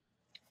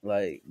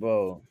 Like,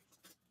 bro,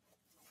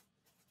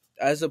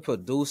 as a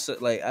producer,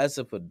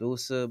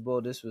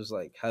 bro, this was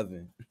like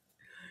heaven.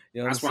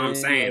 You know That's what I'm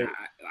saying. Like,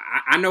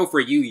 I know for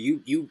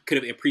you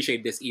could have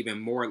appreciated this even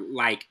more.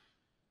 Like,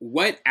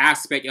 what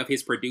aspect of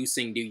his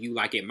producing do you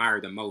like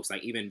admire the most?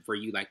 Like, even for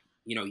you, like,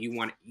 you know,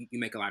 you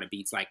make a lot of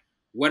beats. Like,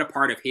 what a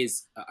part of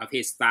his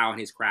style and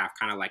his craft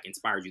kind of like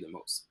inspired you the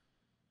most?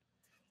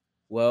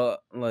 Well,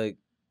 like,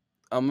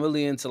 I'm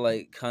really into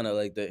like kind of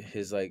like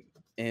his like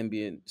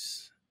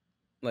ambience.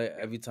 Like,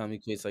 every time he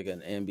creates like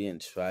an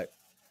ambient track,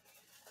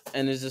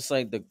 and it's just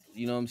like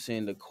you know what I'm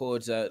saying, the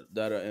chords that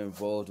are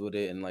involved with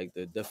it, and like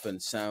the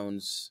different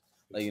sounds,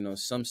 like, you know,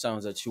 some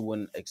sounds that you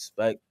wouldn't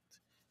expect.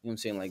 You know what I'm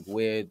saying, like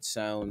weird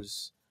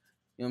sounds.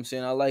 You know what I'm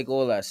saying? I like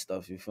all that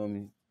stuff, you feel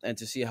me? And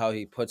to see how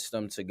he puts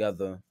them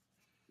together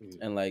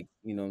and, like,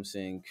 you know what I'm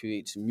saying,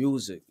 creates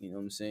music, you know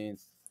what I'm saying?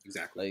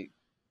 Exactly. Like,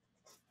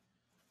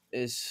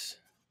 it's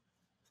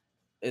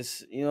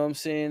you know what I'm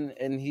saying?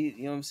 And he,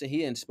 you know what I'm saying,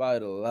 he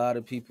inspired a lot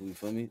of people, you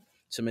feel me,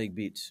 to make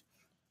beats.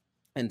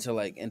 And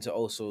to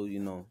also, you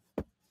know,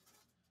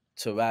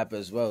 to rap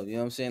as well. You know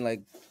what I'm saying?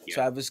 Like,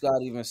 Travis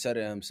Scott even said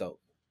it himself.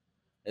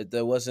 If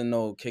there wasn't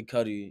no Kid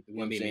Cudi, you know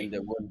what I'm saying,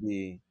 there wouldn't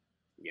be.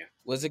 Yeah.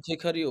 Was it Kid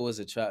Cudi or was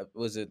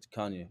it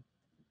Kanye?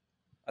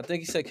 I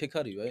think he said Kid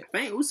Cudi, right?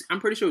 I'm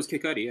pretty sure it was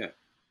Kid Cudi, yeah.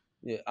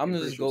 Yeah, I'm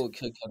gonna just go with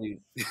Kid Cudi.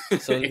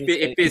 So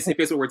if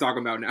it's what we're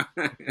talking about now.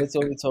 That's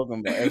what we're talking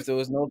about. If there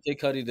was no Kid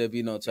Cudi, there'd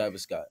be no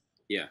Travis Scott.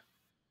 Yeah.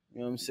 You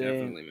know what I'm saying?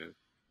 Definitely, man.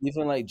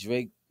 Even like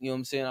Drake, you know what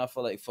I'm saying? I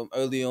feel like from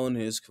early on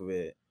in his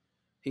career,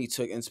 he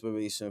took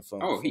inspiration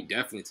from. Oh, he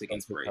definitely took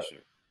inspiration.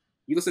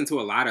 You listen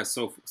to a lot of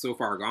So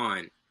Far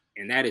Gone,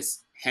 and that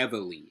is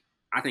heavily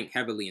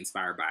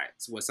inspired by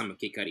what some of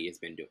Kid Cudi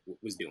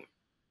was doing.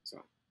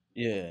 So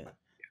yeah.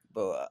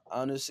 But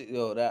honestly,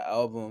 yo, that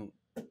album,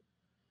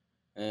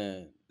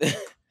 and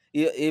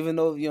even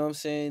though, you know what I'm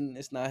saying,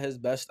 it's not his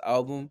best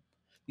album,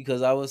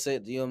 because I would say,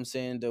 you know what I'm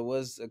saying, there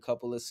was a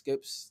couple of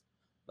skips.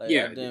 Like,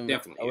 yeah,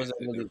 definitely. I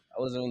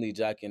wasn't really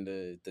jacking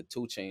the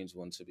 2 Chainz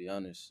one, to be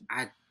honest.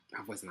 I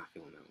was not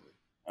feeling that one.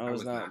 I I was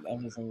was not. not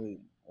feeling that.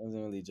 I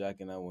wasn't really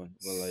jacking that one.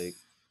 But like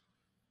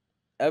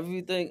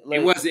everything, It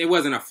like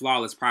wasn't a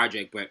flawless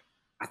project, but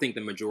I think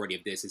the majority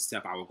of this is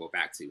stuff I will go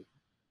back to.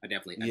 I yeah,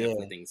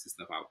 definitely think it's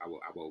stuff I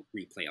will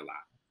replay a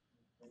lot.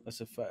 that's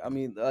a fact. I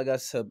mean, like I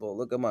said, bro,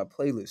 look at my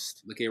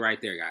playlist. Look at it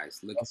right there, guys.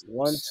 Look, That's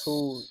one,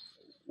 two,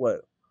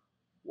 what?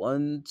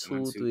 One,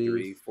 one, two, two, three,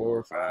 three,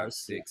 four, four, five, five,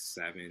 six, six,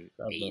 seven,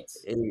 seven, 8.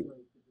 eight.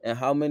 And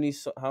how many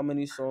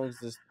songs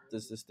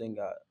does this thing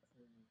got?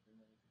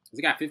 Has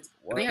it got 15?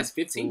 I think it One, has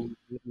 15.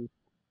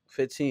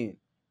 15.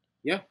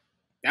 Yeah,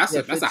 Yeah, that's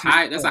a 15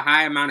 songs.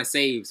 high amount of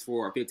saves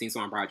for a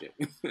 15-song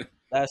project.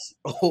 That's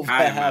over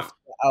High half amount.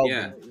 the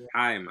Yeah, album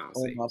high amount of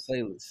on my saves.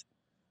 playlist.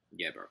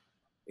 Yeah, bro.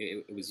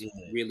 It was Yeah.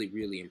 really,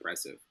 really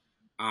impressive.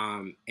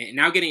 And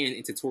now getting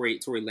into Tory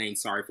Lanez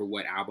Sorry for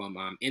What album.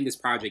 In this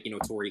project, you know,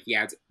 Tory, he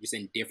adds just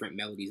in different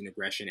melodies and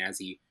aggression as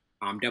he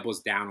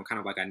doubles down on kind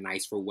of like a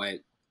nice for what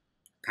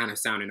kind of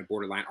sound in a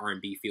borderline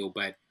R&B feel.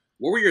 But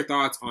what were your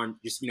thoughts on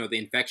just, you know, the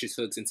infectious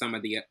hooks and some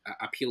of the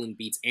appealing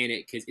beats in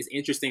it? Because it's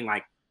interesting,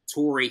 like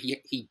Tory,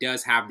 he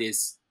does have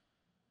this.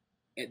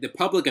 The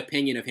public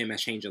opinion of him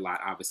has changed a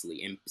lot,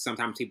 obviously, and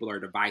sometimes people are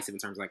divisive in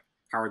terms of like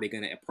how are they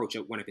going to approach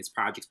one of his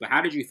projects. But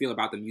how did you feel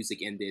about the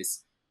music in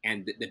this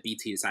and the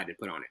beats he decided to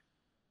put on it?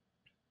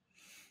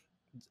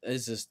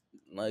 It's just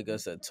like I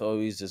said,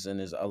 Tory's just in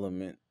his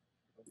element.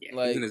 Yeah,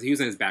 Like he was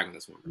in his bag on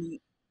this one.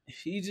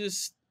 he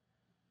just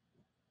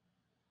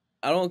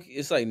I don't.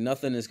 It's like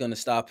nothing is gonna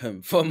stop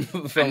him from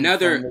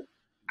Another.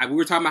 We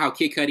were talking about how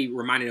Kid Cudi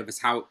reminded us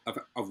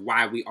of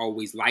why we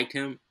always liked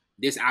him.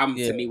 This album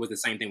Yeah. to me was the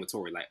same thing with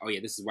Tory. Like, oh yeah,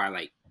 this is why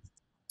like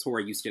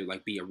Tory used to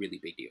like be a really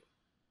big deal.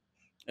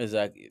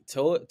 Exactly.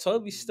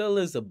 Toby still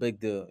is a big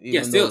deal.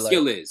 Yeah,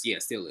 still is. Yeah,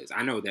 still is.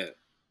 I know that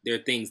there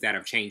are things that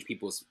have changed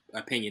people's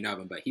opinion of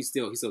him, but he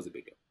still is a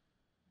big deal.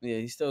 Yeah,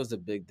 he still is a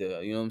big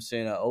deal. You know what I'm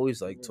saying? I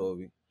always like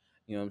Toby.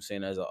 You know what I'm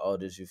saying? As an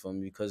artist, you feel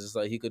me? Because it's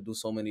like he could do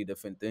so many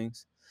different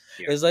things.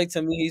 Yeah. It's like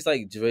to me, he's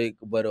like Drake,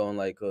 but on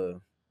like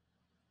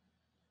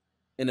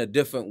in a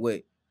different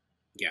way.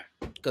 Yeah.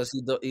 Because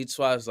he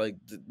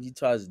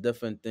tries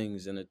different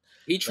things and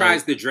he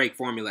tries the Drake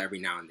formula every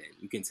now and then.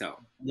 You can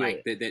tell, yeah.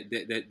 like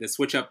the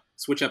switch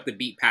up the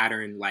beat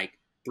pattern, like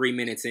 3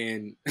 minutes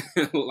in,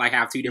 like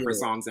have two different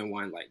songs in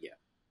one. Like yeah.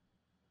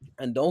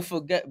 And don't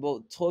forget,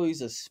 bro,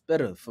 Tory's a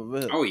spitter for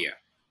real. Oh yeah.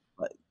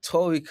 Like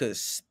Tory could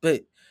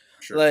spit.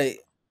 Sure. Like,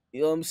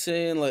 you know what I'm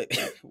saying? Like,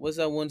 what's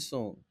that one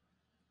song?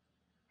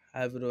 I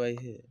have it right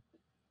here.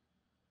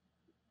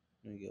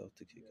 Let me get off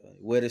the Kid Cudi.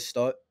 Where to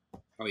Start?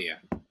 Oh yeah.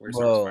 Where to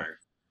Start's fire.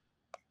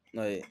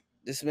 Like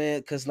this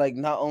man, cause like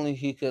not only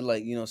he could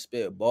like, you know,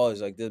 spit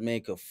bars, like this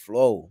man could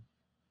flow.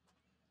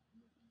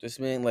 This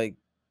man like,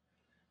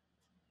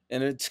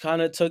 and it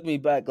kind of took me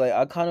back. Like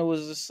I kind of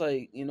was just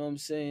like, you know what I'm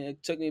saying?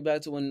 It took me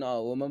back to when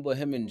remember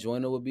him and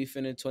Joyner were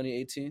beefing in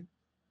 2018.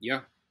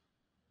 Yeah.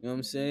 You know what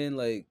I'm saying?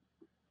 Like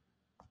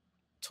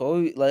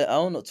Tory, like I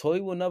don't know, Tory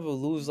will never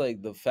lose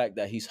like the fact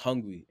that he's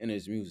hungry in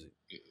his music.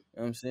 You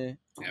know what I'm saying?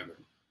 Never.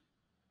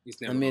 He's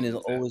never. I mean, is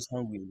always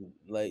hungry.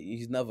 Like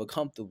he's never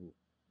comfortable.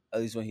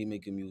 At least when he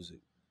making music.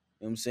 You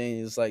know what I'm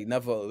saying? It's like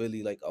never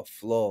really like a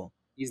flaw.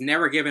 He's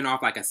never given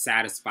off like a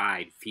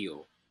satisfied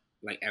feel,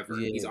 like ever.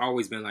 Yeah. He's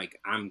always been like,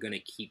 I'm gonna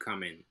keep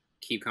coming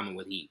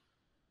with heat.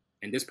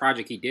 And this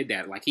project, he did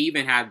that. Like he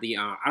even had the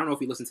I don't know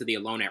if you listened to the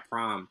Alone at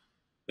Prom,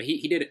 but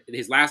he did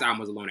his last album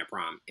was Alone at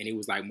Prom, and it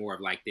was like more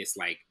of like this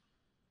like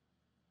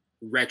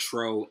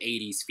retro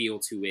 80s feel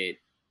to it.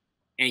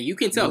 And you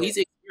can tell he's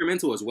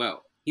experimental as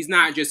well. He's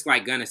not just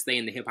like gonna stay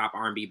in the hip hop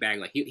R&B bag.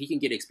 Like he can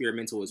get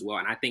experimental as well.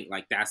 And I think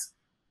like that's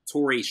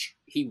Tory.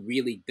 He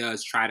really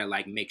does try to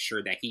like make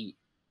sure that he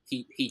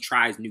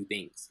tries new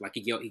things. Like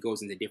he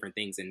goes into different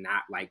things and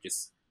not like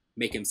just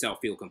make himself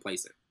feel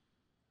complacent.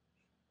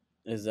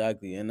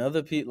 Exactly. And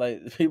other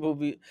people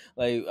be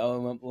like, I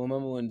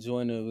remember when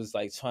Joyner was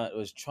like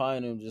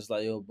trying him, just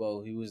like, yo,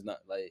 bro, he was not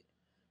like,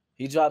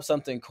 he dropped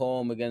something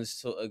calm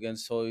against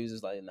Tory. He's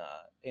just like, nah,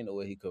 ain't no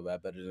way he could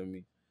rap better than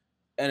me.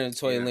 And then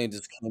Tory Lanez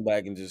just came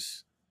back and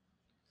just,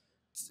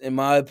 in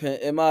my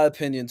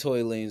opinion,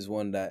 Tory Lanez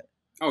won that.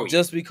 Oh, yeah.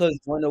 Just because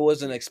Joyner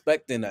wasn't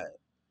expecting that.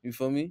 You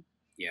feel me?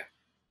 Yeah.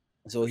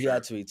 So he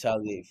had to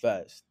retaliate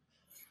fast.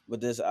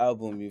 But this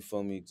album, you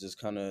feel me, just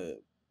kind of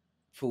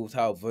proved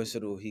how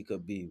versatile he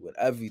could be with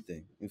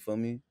everything. You feel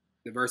me?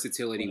 The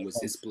versatility was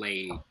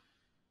displayed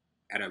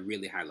at a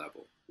really high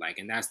level. Like,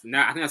 and I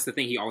think that's the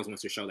thing he always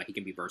wants to show, that he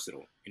can be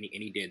versatile, and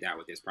he did that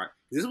with this project.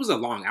 This was a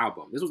long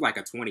album. This was like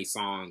a 20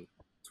 song,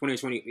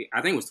 20.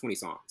 I think it was 20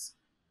 songs.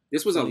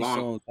 This was a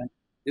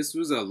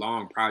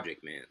long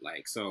project, man.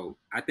 Like, so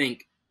I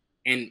think,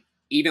 and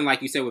even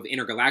like you said with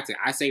Entergalactic,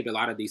 I saved a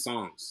lot of these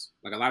songs.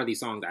 Like a lot of these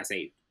songs I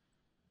saved.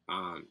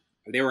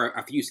 There were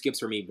a few skips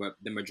for me, but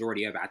the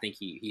majority of it, I think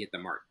he hit the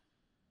mark.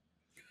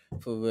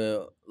 For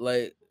real,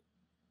 like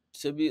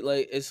to be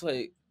like, it's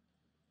like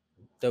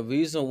the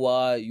reason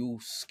why you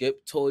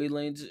skip Tory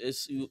Lanez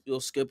is you'll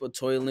skip a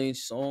Tory Lanez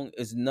song.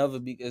 It's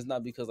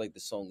not because like the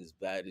song is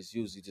bad. It's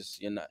usually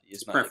just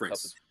it's not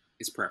preference.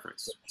 It's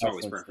preference. It's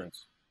always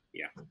preference.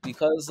 Yeah.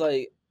 Because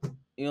like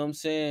you know what I'm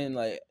saying?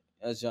 Like,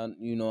 as y'all,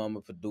 I'm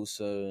a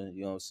producer,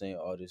 you know what I'm saying,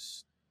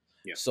 artist.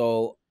 Yeah.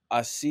 So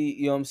I see,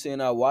 you know what I'm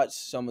saying, I watch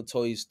some of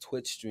Toy's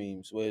Twitch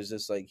streams where it's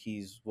just like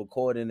he's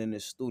recording in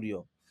his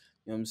studio.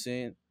 You know what I'm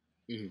saying?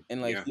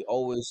 And like Yeah. he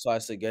always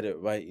tries to get it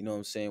right, you know what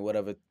I'm saying?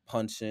 Whatever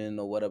punching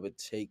or whatever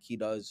take he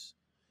does.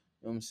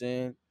 You know what I'm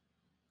saying?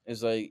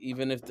 It's like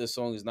even if the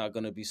song is not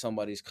gonna be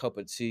somebody's cup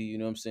of tea, you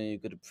know what I'm saying, you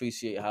could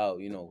appreciate how,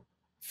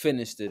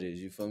 finished it is.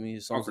 You feel me? The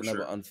Oh, songs for are never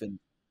sure. unfinished.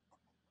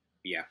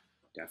 Yeah,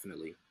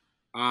 definitely.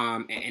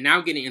 And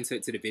now getting into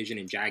Division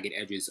and Jagged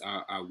Edge's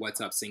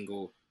 "What's Up"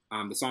 single.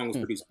 The song was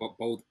produced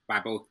both by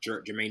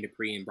Jermaine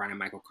Dupri and Brian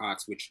Michael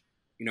Cox, which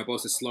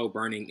boasts a slow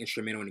burning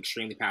instrumental and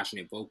extremely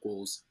passionate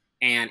vocals.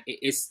 And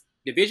it's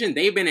Division.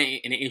 They've been in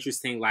an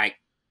interesting like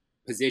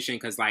position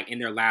because like in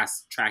their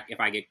last track, "If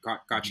I Get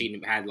Caught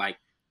Cheating," had like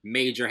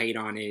major hate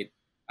on it.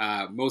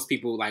 Most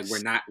people like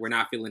we're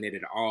not feeling it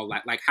at all.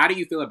 Like how do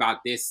you feel about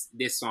this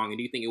song? And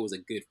do you think it was a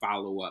good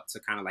follow up to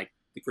kind of like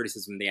the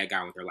criticism they had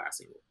got with their last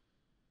single?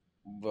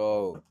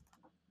 Bro,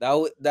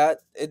 that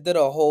it did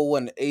a whole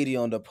 180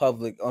 on the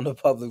public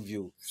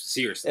view.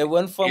 Seriously, It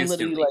went from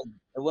instantly.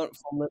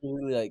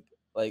 literally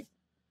like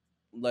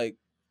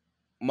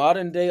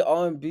modern day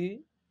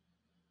R&B.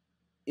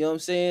 You know what I'm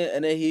saying?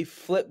 And then he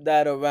flipped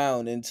that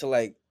around into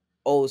like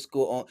old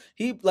school.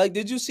 He like,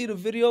 did you see the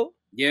video?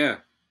 Yeah,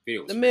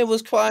 video The was man crazy.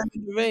 was crying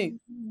in the rain.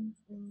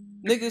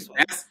 Niggas,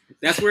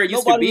 That's where it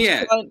used to nobody be was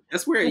at. crying.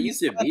 That's where it Nobody used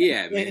to crying be in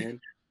at, the rain.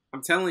 man.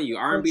 I'm telling you,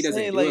 I'm R&B doesn't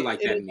saying do it like, like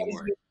that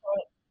anymore.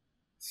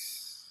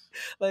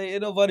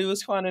 ain't nobody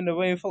was crying in the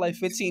rain for like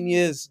 15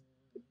 years,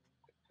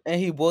 and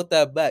he brought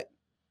that back.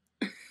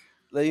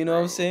 Like, you know what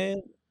I'm Bro,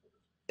 saying?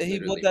 And he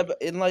brought literally. that back,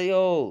 and like,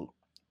 yo,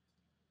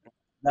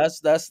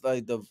 that's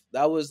like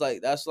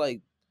that's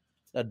like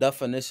the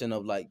definition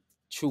of like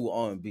true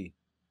R&B.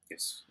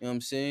 Yes. You know what I'm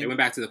They saying? went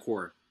back to the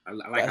core. I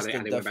like how That's the they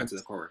went back to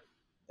the definition. core.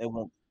 They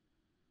went.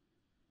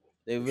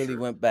 They For really sure.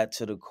 went back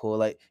to the core.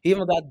 Like he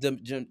even got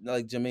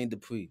like Jermaine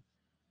Dupri.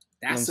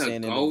 You know what I'm That's a saying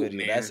in the GOAT,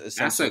 video. That's man. That's a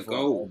essential for.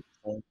 GOAT.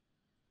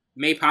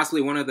 Made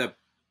possibly one of the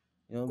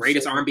You know what I'm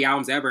greatest saying? R&B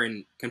albums ever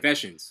in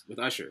Confessions with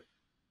Usher.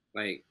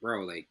 Like,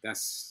 bro, like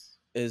that's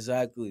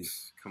Exactly.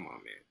 come on,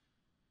 man.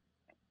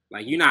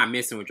 Like you're not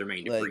missing with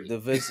Jermaine Like Dupri. the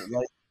vision,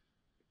 like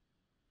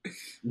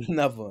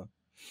never.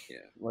 Yeah.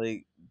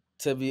 Like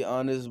to be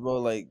honest, bro,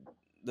 like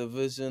the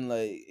vision,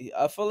 like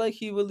I feel like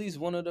he released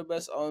one of the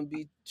best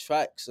R&B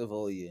tracks of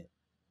all year.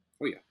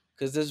 Oh yeah.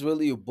 Cause this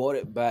really brought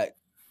it back.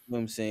 You know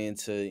what I'm saying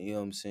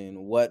to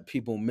what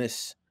people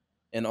miss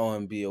in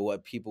R&B or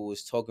what people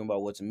was talking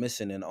about what's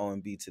missing in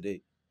R&B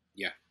today.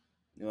 Yeah.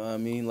 You know what I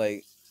mean?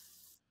 Like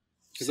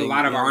Because a saying,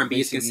 lot of R&B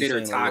is basically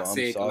considered saying like, yo, I'm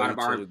toxic. A lot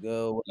sorry of to the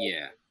girl.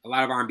 yeah, a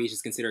lot of R&B is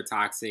just considered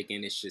toxic,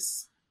 and it's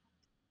just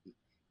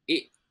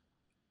it.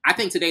 I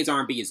think today's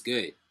R&B is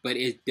good, but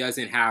it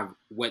doesn't have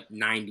what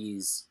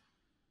the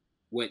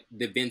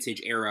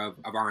vintage era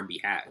of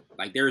R&B had.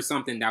 Like there was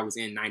something that was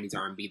in '90s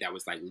R&B that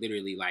was like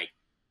literally like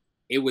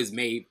it was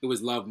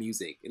love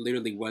music. It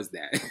literally was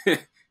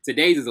that.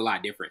 Today's is a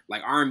lot different.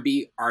 Like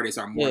R&B artists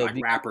are more like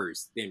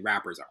rappers than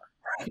rappers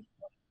are.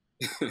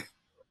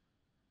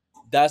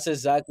 That's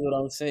exactly what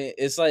I'm saying.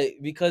 It's like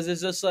because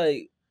it's just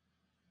like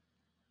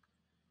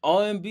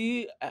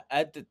R&B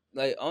at the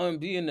like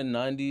R&B in the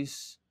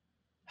 '90s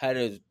had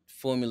a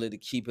formula to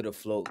keep it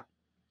afloat.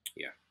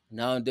 Yeah.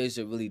 Nowadays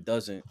it really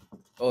doesn't,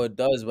 or it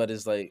does, but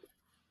it's like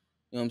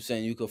you know what I'm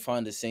saying. You could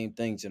find the same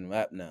things in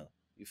rap now.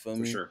 You feel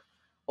For me? sure.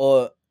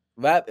 Or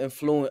rap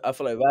influence. I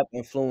feel like rap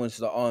influenced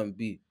the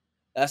R&B.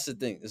 That's the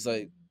thing. It's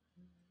like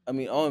I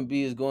mean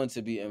R&B is going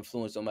to be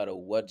influenced no matter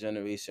what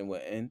generation we're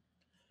in.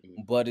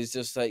 Mm-hmm. But it's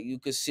just like you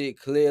could see it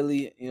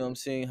clearly, you know what I'm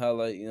saying? How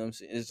like, you know what I'm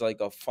saying? It's like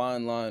a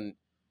fine line,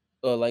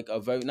 or like a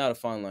very, not a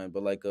fine line,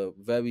 but like a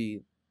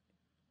very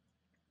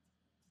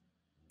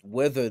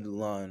weathered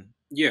line.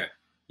 Yeah.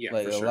 Yeah,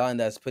 Like for a sure. line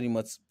that's pretty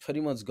much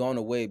gone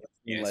away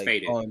Yeah, between it's like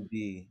faded.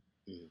 R&B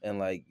and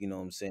like, you know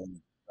what I'm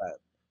saying, rap.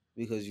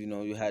 Because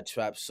you had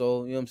trap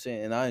soul, you know what I'm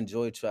saying? And I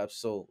enjoy trap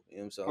soul, you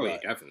know what I'm saying, a Oh yeah,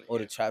 lot. definitely. Or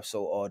the trap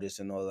soul artists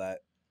and all that.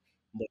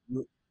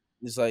 But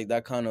it's like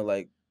that kind of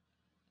like,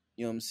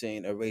 you know what I'm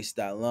saying, erase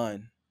that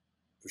line.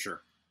 For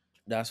sure.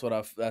 That's why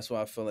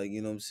I feel like,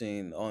 you know what I'm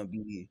saying,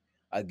 R&B,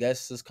 I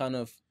guess is kind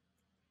of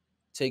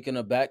taking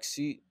a back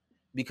seat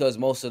because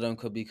most of them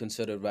could be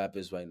considered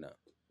rappers right now.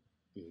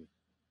 Mm-hmm.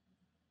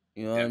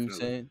 You know what I'm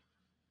Definitely. saying?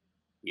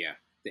 Yeah.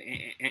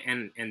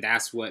 And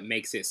that's what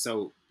makes it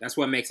so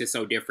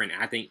different.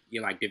 I think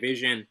you're like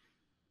Division.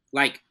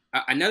 Like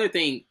another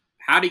thing,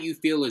 how do you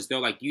feel as though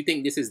like do you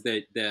think this is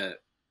the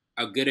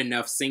a good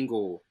enough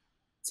single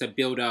to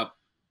build up?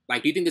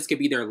 Like, do you think this could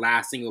be their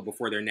last single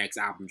before their next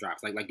album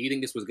drops? Like, do you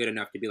think this was good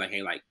enough to be like,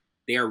 hey, like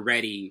they're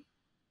ready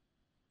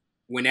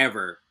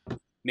whenever,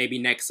 maybe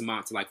next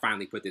month to like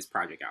finally put this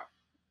project out?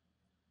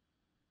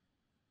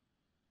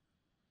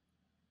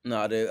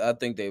 No, I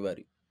think they're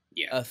ready.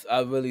 Yeah,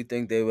 I really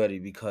think they're ready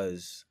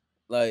because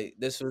like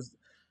this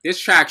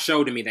track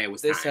showed to me that it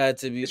was this time. had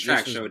to be This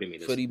track was showed to me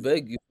this pretty was,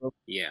 big. You know?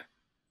 yeah,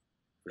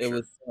 for It sure.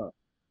 was time.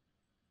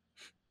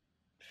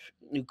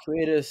 You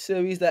created a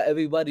series that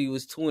everybody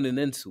was tuning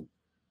into.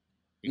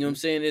 You know what I'm Mhm.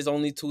 saying? There's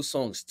only 2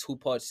 songs,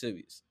 2-part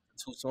series,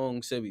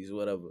 2-song series,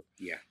 whatever.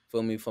 Yeah.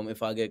 Feel me? From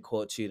If I Get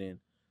Caught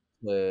Cheating,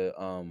 the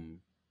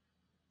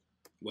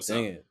What's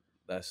dang up? it,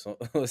 that song.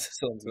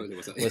 What's up?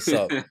 What's up? What's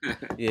up?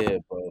 Yeah,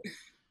 but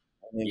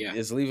I mean, Yeah.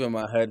 it's leaving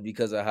my head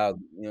because of how,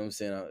 you know what I'm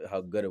saying,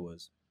 how good it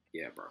was.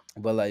 Yeah, bro.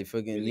 But like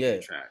freaking Really yeah,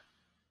 good track.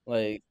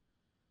 like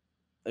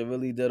it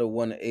really did a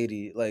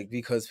 180, like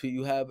because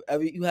you had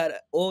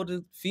all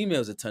the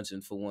females'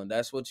 attention for one.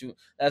 That's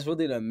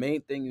really the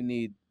main thing you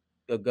need.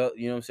 A girl,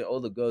 you know what I'm saying, all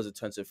the girls'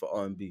 attention for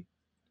R&B. You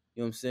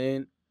know what I'm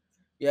saying?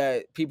 Yeah,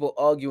 people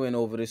arguing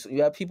over this.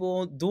 You have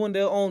people doing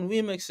their own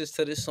remixes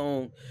to this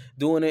song,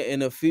 doing it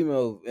in a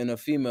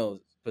female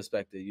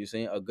perspective. You're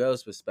saying a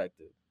girl's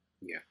perspective.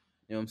 Yeah,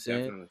 You know what I'm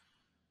saying? definitely.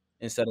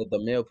 Instead of the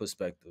male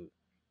perspective.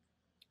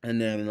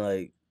 And then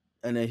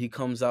he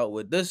comes out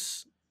with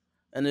this,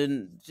 and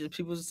then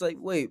people just like,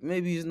 wait,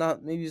 maybe he's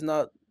not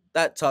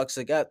that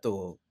toxic after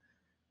all.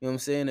 You know what I'm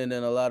saying? And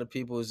then a lot of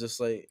people is just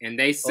like, And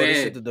they oh, this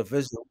is said, the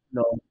division.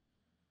 No.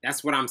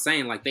 that's what I'm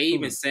saying. Like, they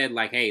even said,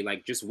 like, hey,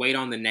 like, just wait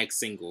on the next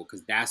single,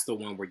 because that's the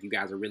one where you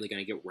guys are really going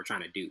to get what we're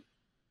trying to do.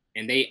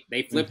 And they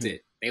flipped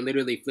it. They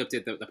literally flipped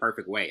it the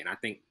perfect way. And I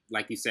think,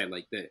 like you said,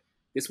 like,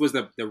 this was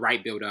the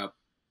right build up,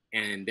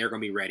 and they're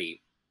going to be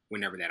ready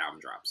whenever that album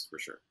drops, for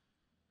sure.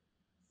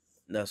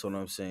 That's what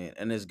I'm saying.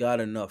 And it's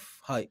got enough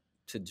hype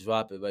to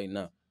drop it right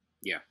now.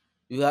 Yeah.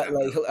 You got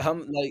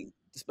like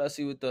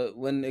especially with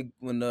when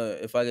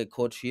If I Get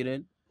Caught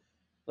Cheating,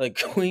 like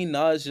Queen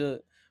Naja,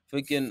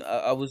 freaking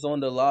I was on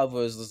the live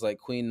where it was like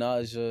Queen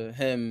Naja,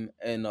 him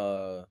and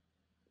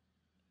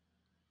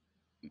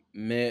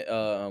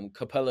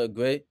Capella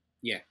Gray.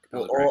 Yeah,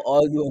 We're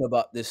all arguing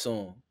about this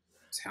song.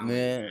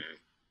 Man.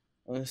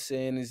 I'm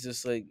saying it's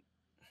just like,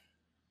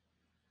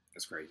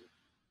 that's crazy.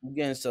 I'm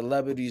getting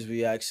celebrities'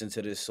 reaction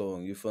to this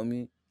song. You feel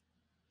me?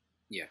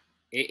 Yeah,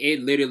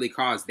 it literally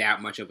caused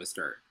that much of a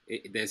stir.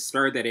 The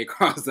stir that it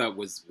caused up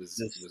was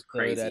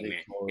crazy,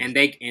 man.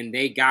 And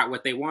they got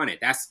what they wanted.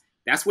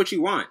 That's what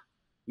you want.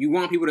 You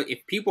want people to.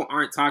 If people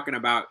aren't talking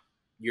about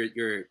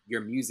your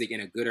music in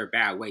a good or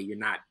bad way, you're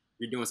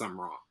doing something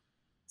wrong.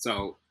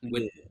 So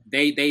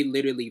they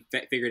literally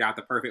figured out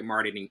the perfect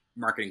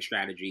marketing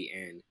strategy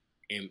and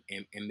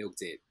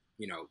milked it,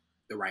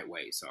 the right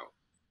way. So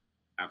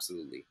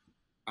absolutely.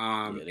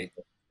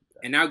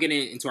 And now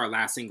getting into our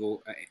last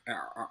single,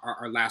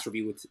 our last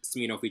review with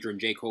Smino featuring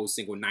J. Cole's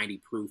single 90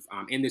 Proof.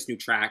 In this new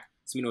track,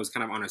 Smino is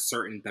kind of on a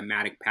certain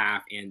thematic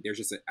path, and there's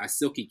just a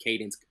silky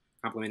cadence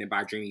complemented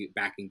by dreamy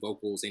backing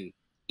vocals. And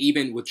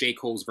even with J.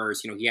 Cole's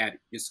verse, he had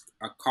just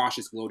a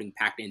cautious gloating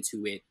packed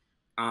into it.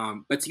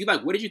 But to you,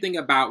 like, what did you think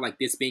about like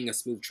this being a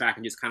smooth track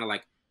and just kind of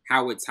like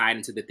how it tied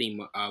into the theme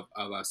of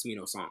a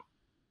Smino song?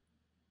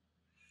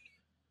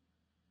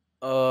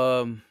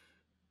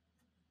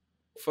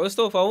 First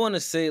off, I want to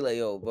say, like,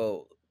 yo,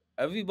 bro,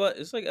 everybody,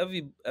 it's like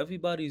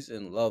everybody's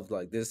in love,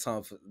 like this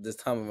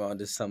time around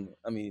this summer.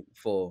 I mean,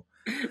 fall.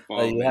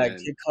 Like, you had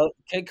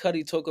Kid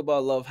Cudi talk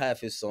about love,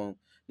 half his song.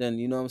 Then,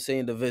 you know what I'm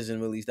saying,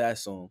 Division released that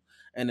song,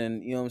 and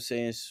then, you know what I'm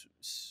saying,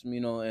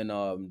 Smino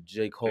and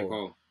J.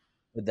 Cole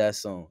with that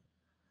song.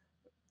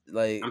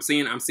 Like, I'm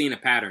seeing a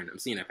pattern. I'm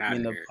seeing a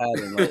pattern. Like,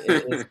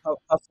 it's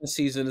cuffing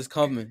season is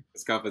coming.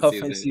 It's cuffing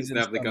season. It's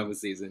definitely cuffing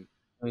season. You know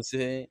what I'm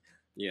saying?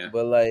 Yeah.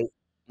 But like,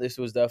 this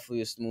was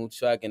definitely a smooth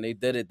track, and they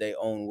did it their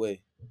own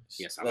way.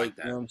 Yes, I like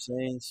that. You know what I'm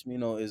saying?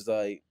 Smino is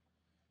like,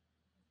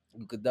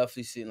 you could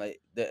definitely see like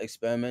they're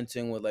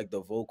experimenting with like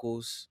the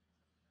vocals.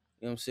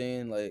 You know what I'm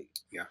saying? Like,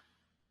 yeah.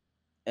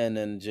 And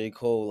then J.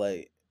 Cole,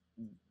 like,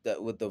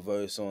 that with the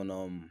verse,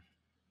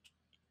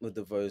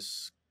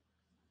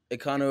 it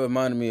kind of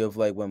reminded me of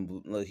like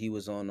when like, he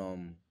was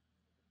on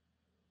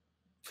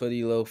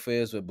Pretty Little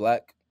Fears with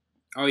Black.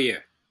 Oh yeah.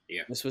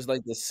 Yeah. This was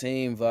like the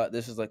same vibe.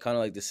 This was like kind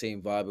of like the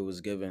same vibe it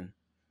was given.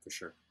 For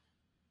sure.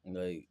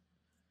 Like,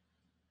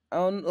 I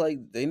don't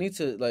like, they need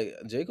to, like,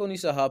 J. Cole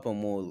needs to hop on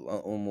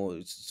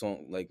more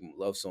song, like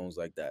love songs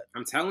like that.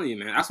 I'm telling you,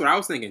 man. That's what I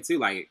was thinking too.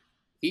 Like,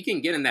 he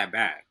can get in that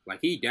bag. Like,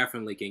 he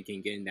definitely can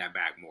get in that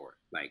bag more.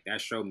 Like,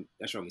 that showed me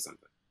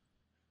something.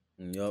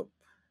 Yup.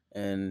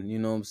 And you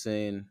know what I'm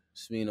saying,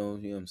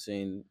 Smino, you know what I'm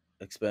saying,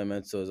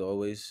 experimental as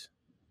always.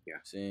 Yeah.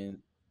 Saying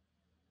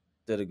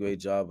did a great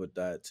job with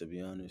that, to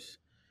be honest.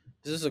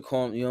 This is a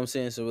calm, you know what I'm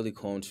saying, it's a really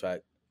calm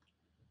track.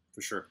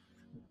 For sure.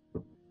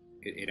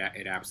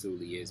 It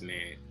absolutely is,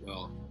 man.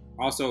 Well,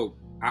 also,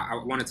 I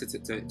wanted to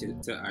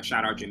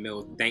shout out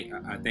Jamil.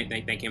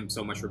 Thank him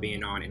so much for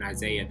being on, and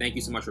Isaiah, thank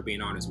you so much for being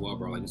on as well,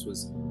 bro. Like, this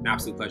was an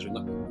absolute pleasure.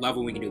 Love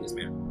when we can do this,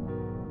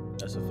 man.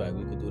 That's a fact.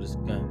 We could do this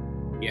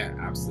again. Yeah,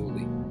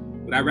 absolutely.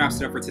 Well, that wraps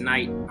it up for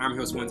tonight. I'm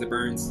your host, Wellington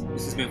Burns.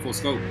 This has been Full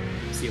Scope.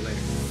 See you later.